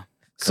Tanzania.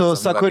 So I'm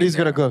Sakodi's lucky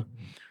gonna go.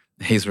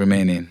 He's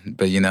remaining,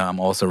 but I'm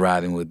also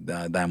riding with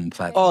Diamond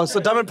Platinum. Oh,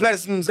 so Diamond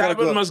Platinum's gonna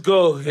Diamond go. must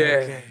go.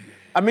 Yeah.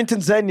 I'm in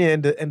Tanzania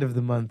at the end of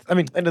the month. I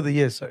mean, end of the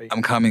year, sorry.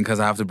 I'm coming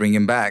because I have to bring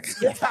him back.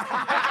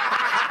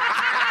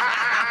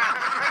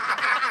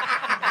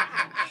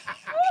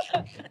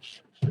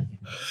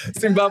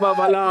 Zimbabwe,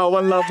 Malawi,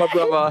 one love, my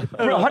brother.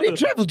 Bro, how do you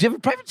travel? Do you have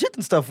a private jet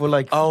and stuff? Or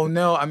like, Oh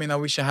no! I mean, I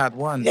wish I had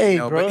one. Hey,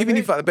 but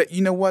bro, but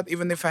you know what?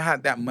 Even if I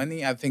had that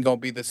money, I think I'll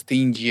be the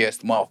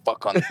stingiest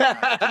motherfucker. On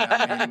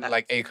I mean?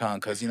 Like Akon,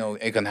 because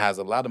Akon has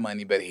a lot of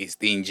money, but he's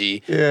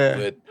stingy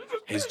with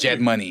his jet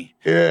money.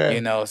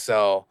 Yeah.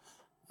 So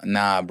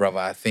nah, brother.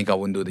 I think I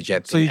wouldn't do the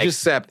jet. So thing. you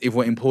just- Except if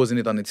we're imposing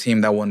it on the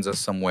team that wants us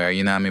somewhere.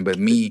 You know what I mean? But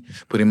me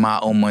putting my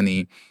own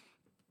money.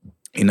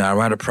 I'd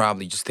rather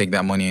probably just take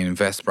that money and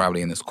invest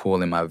probably in a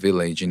school in my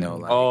village,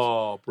 like.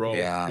 Oh, bro.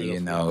 Yeah,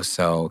 Beautiful.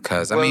 so,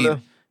 because, Well,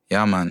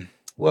 yeah, man.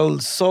 well,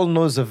 Saul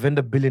knows a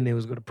vendor billionaire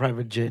who's got a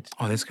private jet.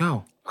 Oh, let's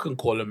go. I can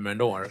call him, man.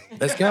 Don't worry.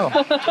 Let's go.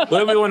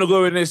 Whatever you want to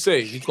go in, they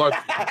say. He got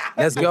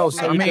Let's go.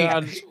 So, I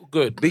mean,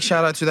 good. big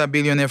shout out to that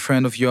billionaire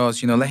friend of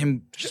yours. Let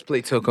him just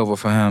play takeover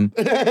for him.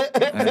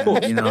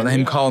 And, let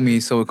him call me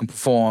so we can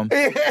perform.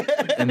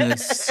 And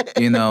it's,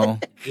 Yeah.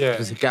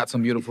 because he got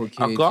some beautiful kids.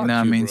 I You know got what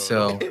I mean? bro.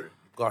 So,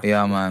 Got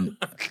yeah, man.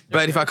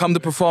 But if I come to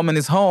perform in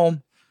his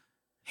home,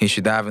 he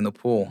should dive in the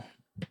pool.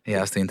 He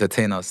has to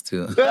entertain us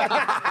too.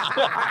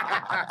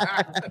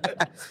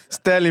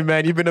 Stanley,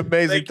 man, you've been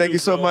amazing. Thank you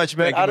so bro. much,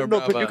 man. Thank you, I don't know,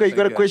 bro, but brother. you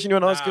got a Thank question you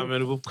want to ask Nah, him?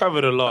 man, we've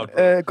covered a lot.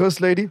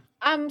 Ghost lady?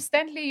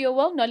 Stanley, you're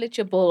well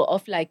knowledgeable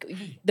of like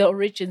the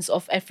origins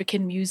of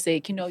African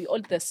music,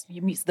 all this,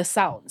 the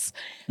sounds.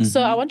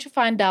 So I want to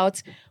find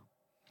out,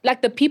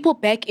 like the people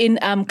back in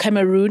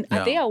Cameroon,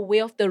 are they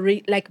aware of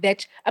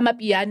that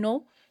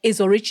Amapiano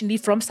is originally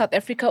from South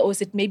Africa, or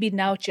is it maybe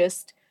now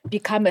just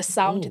become a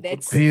sound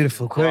that's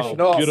Beautiful question.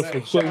 Wow,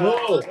 beautiful question.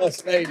 Whoa, like,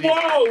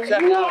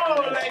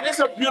 that's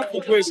a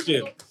beautiful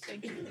question.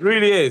 It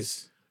really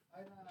is.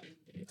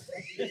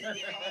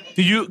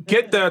 Do you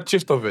get the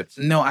gist of it?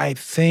 No, I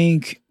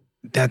think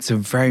that's a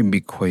very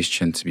big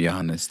question, to be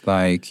honest.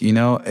 Like,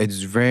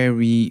 it's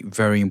very,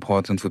 very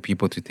important for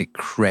people to take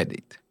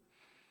credit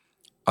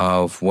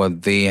of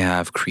what they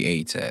have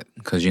created.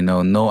 Because,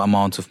 no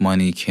amount of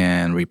money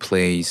can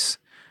replace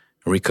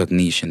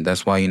recognition.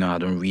 That's why, I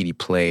don't really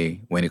play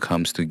when it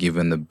comes to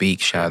giving a big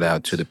shout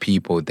out to the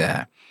people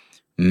that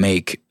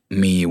make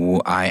me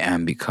who I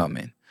am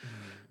becoming.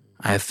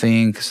 I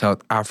think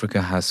South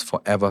Africa has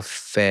forever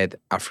fed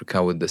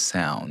Africa with the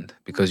sound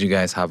because you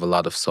guys have a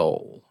lot of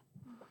soul.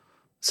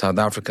 South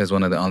Africa is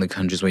one of the only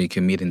countries where you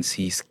can meet and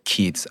see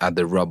kids at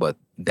the rubber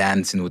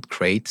dancing with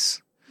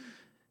crates,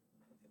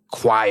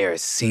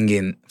 choirs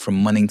singing from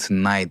morning to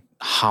night,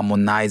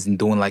 harmonizing,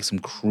 doing like some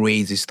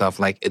crazy stuff.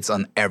 Like it's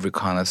on every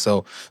corner.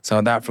 So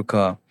South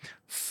Africa,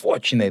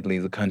 fortunately,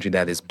 is a country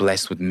that is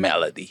blessed with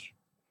melody.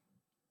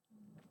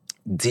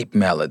 Deep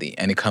melody,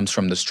 and it comes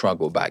from the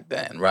struggle back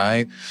then,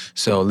 right?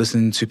 So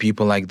listening to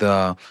people like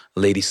the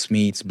Lady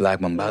Smiths, Black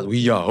Mamba,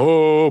 we are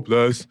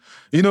hopeless.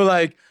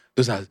 Like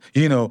Those are,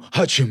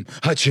 Hachim,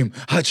 Hachim,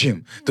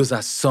 Hachim. Those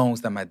are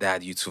songs that my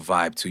dad used to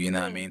vibe to, you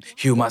know what I mean?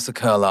 Hugh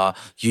Masekela,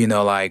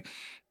 like,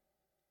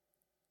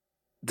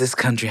 this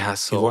country has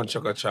so... One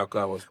Chaka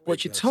Chaka was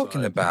What you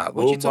talking about?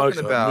 What you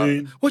talking about?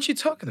 What you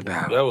talking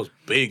about? That was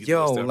big.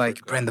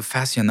 Like Brenda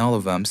Fassie and all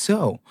of them.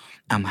 So,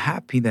 I'm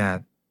happy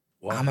that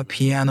I'm a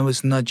piano.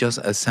 It's not just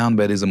a sound,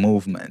 but it's a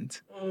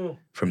movement.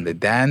 From the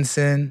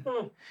dancing...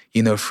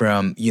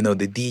 from,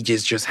 the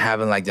DJs just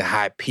having like the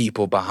hype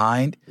people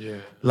behind. Yeah.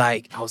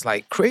 Like, I was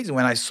like crazy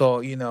when I saw,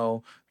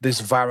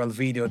 this viral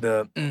video,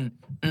 I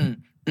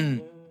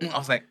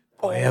was like,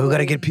 oh yeah, we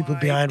gotta get people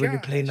behind when you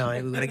play now.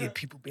 We gotta get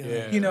people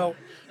behind. Yeah.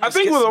 I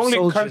think we're the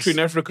only country in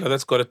Africa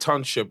that's got a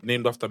township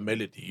named after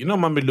melody. You know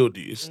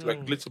Mamelodi? It's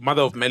like little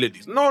mother of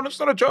melodies. No, that's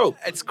not a joke.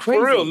 It's crazy.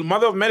 For real,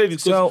 mother of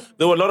melodies. So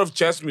there were a lot of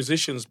jazz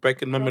musicians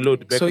back in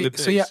Mamelodi, back in the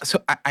days.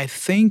 So I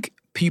think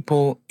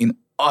people in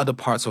other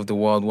parts of the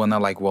world who are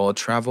not like well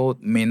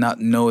traveled may not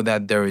know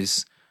that there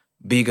is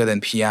bigger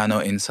than piano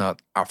in South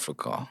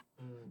Africa.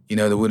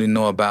 They wouldn't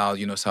know about,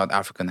 South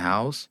African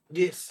house.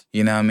 Yes.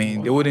 You know what I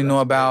mean? They wouldn't know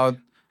about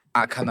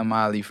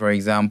Akanamali, for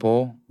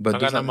example.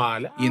 But those are,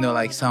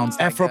 like sounds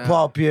like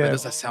Afropop, that. But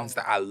those are sounds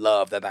that I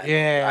love, that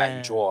I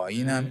enjoy.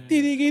 You know what I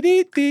mean?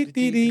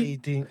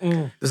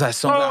 Those are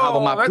songs I have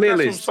on my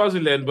playlist. That's from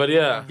Swaziland, but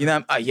yeah.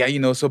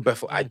 So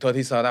Before I thought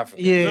he's South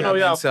African.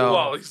 Yeah.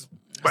 So,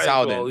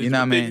 Southern, you know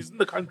what I mean? He's in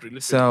the country.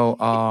 Listen. So,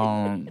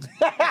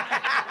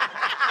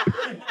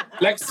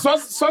 like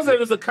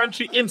Swaziland is a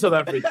country in South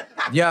Africa.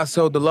 Yeah,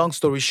 so the long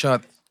story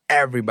short,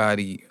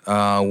 everybody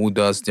who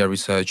does their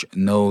research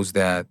knows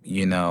that,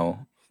 the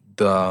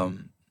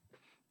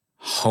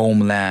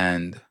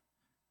homeland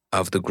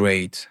of the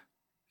great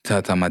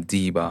Tata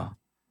Madiba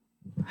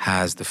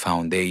has the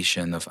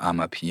foundation of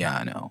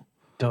Amapiano.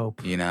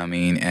 Dope. You know what I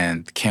mean?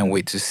 And can't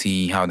wait to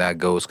see how that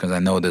goes, because I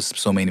know there's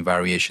so many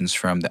variations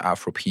from the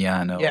Afro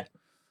piano. Yeah.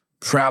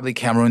 Probably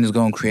Cameroon is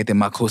going to create the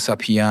Makossa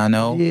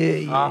piano.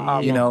 And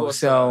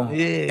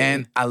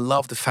I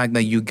love the fact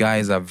that you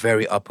guys are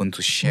very open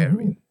to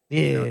sharing.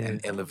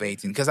 And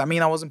elevating. Because I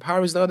was in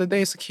Paris the other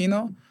day,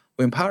 Sakino.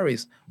 We're in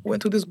Paris. We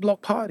went to this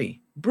block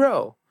party.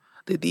 Bro,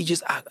 the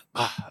DJs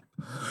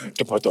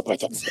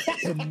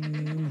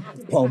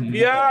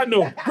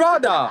Piano.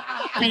 Brother.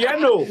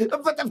 Piano.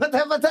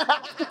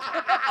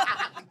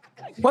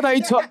 What are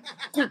you talking?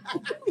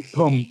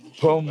 Pum,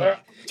 pum,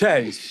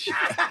 change.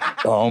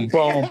 Pum,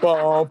 pum,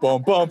 pum,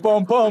 pum, pum,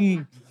 pum,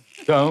 pum.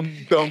 Dum,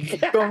 dum,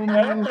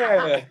 dum.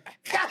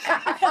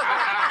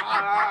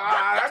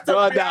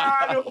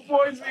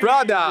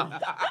 Brother.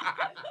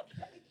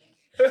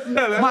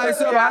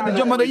 Myself, I had to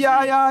jump on the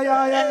Yeah,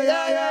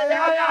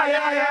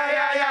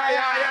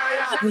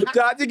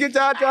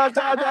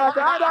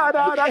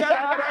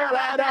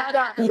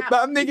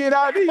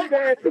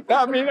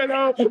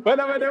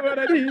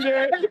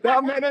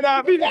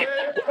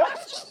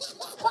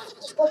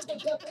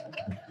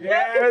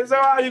 that's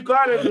how you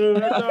got it, dude.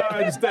 That's how I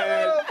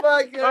understand. Oh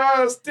my God.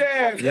 I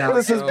understand. Yeah,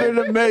 This has been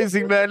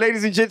amazing, man.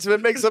 Ladies and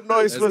gentlemen, make some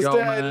noise for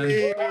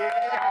Stanley.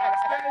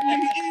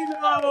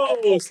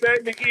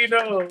 Stanley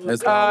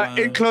Enow.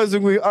 In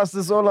closing, we ask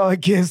this all our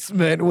guests,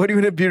 man. What do you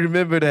want to be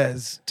remembered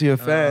as to your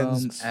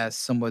fans? As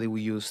somebody who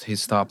used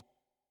his stop.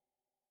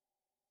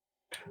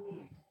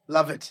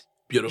 Love it.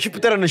 Beautiful. You should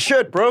put that on a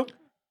shirt, bro.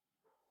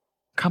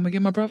 Come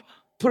again, my brother.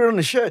 Put it on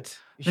a shirt.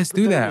 Let's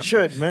do that. On a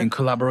shirt, man. In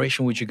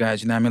collaboration with you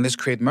guys, let's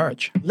create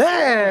merch.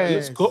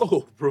 Let's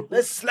go, bro.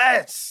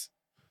 Let's.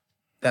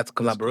 That's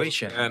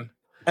collaboration.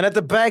 And at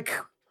the back,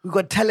 we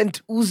got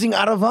talent oozing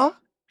out of her.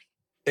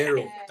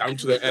 arrow down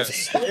to the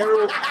S.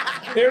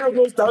 Arrow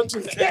goes down to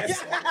the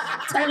S.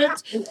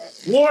 Talent,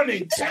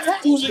 warning,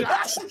 talent oozing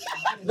out.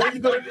 Then you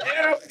go to the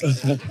arrow.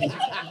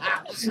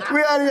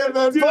 We are here,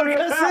 man.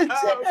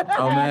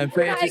 Oh, man,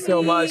 thank you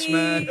so much,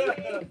 man.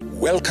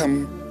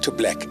 Welcome to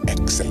Black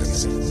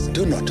Excellence.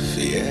 Do not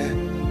fear,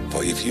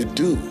 for if you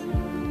do,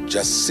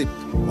 just sip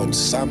on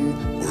some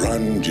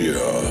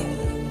grandeur.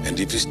 And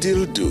if you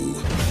still do,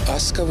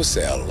 ask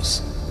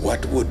ourselves,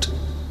 what would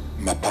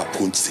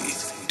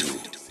Mapapunzi do?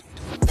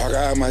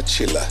 Parama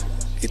chila,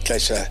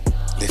 itlasha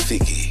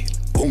lefiki.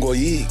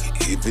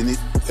 Ungoyigi, even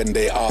when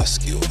they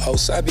ask you, how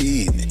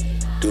sabini,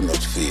 do not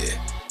fear.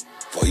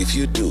 For if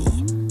you do,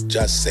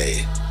 just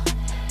say,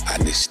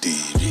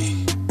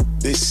 Anistivi.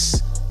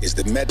 This is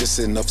the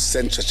medicine of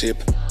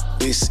censorship.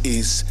 This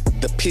is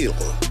the pill.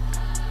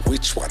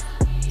 Which one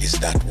is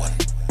that one?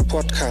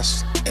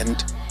 Podcast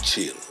and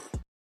chill.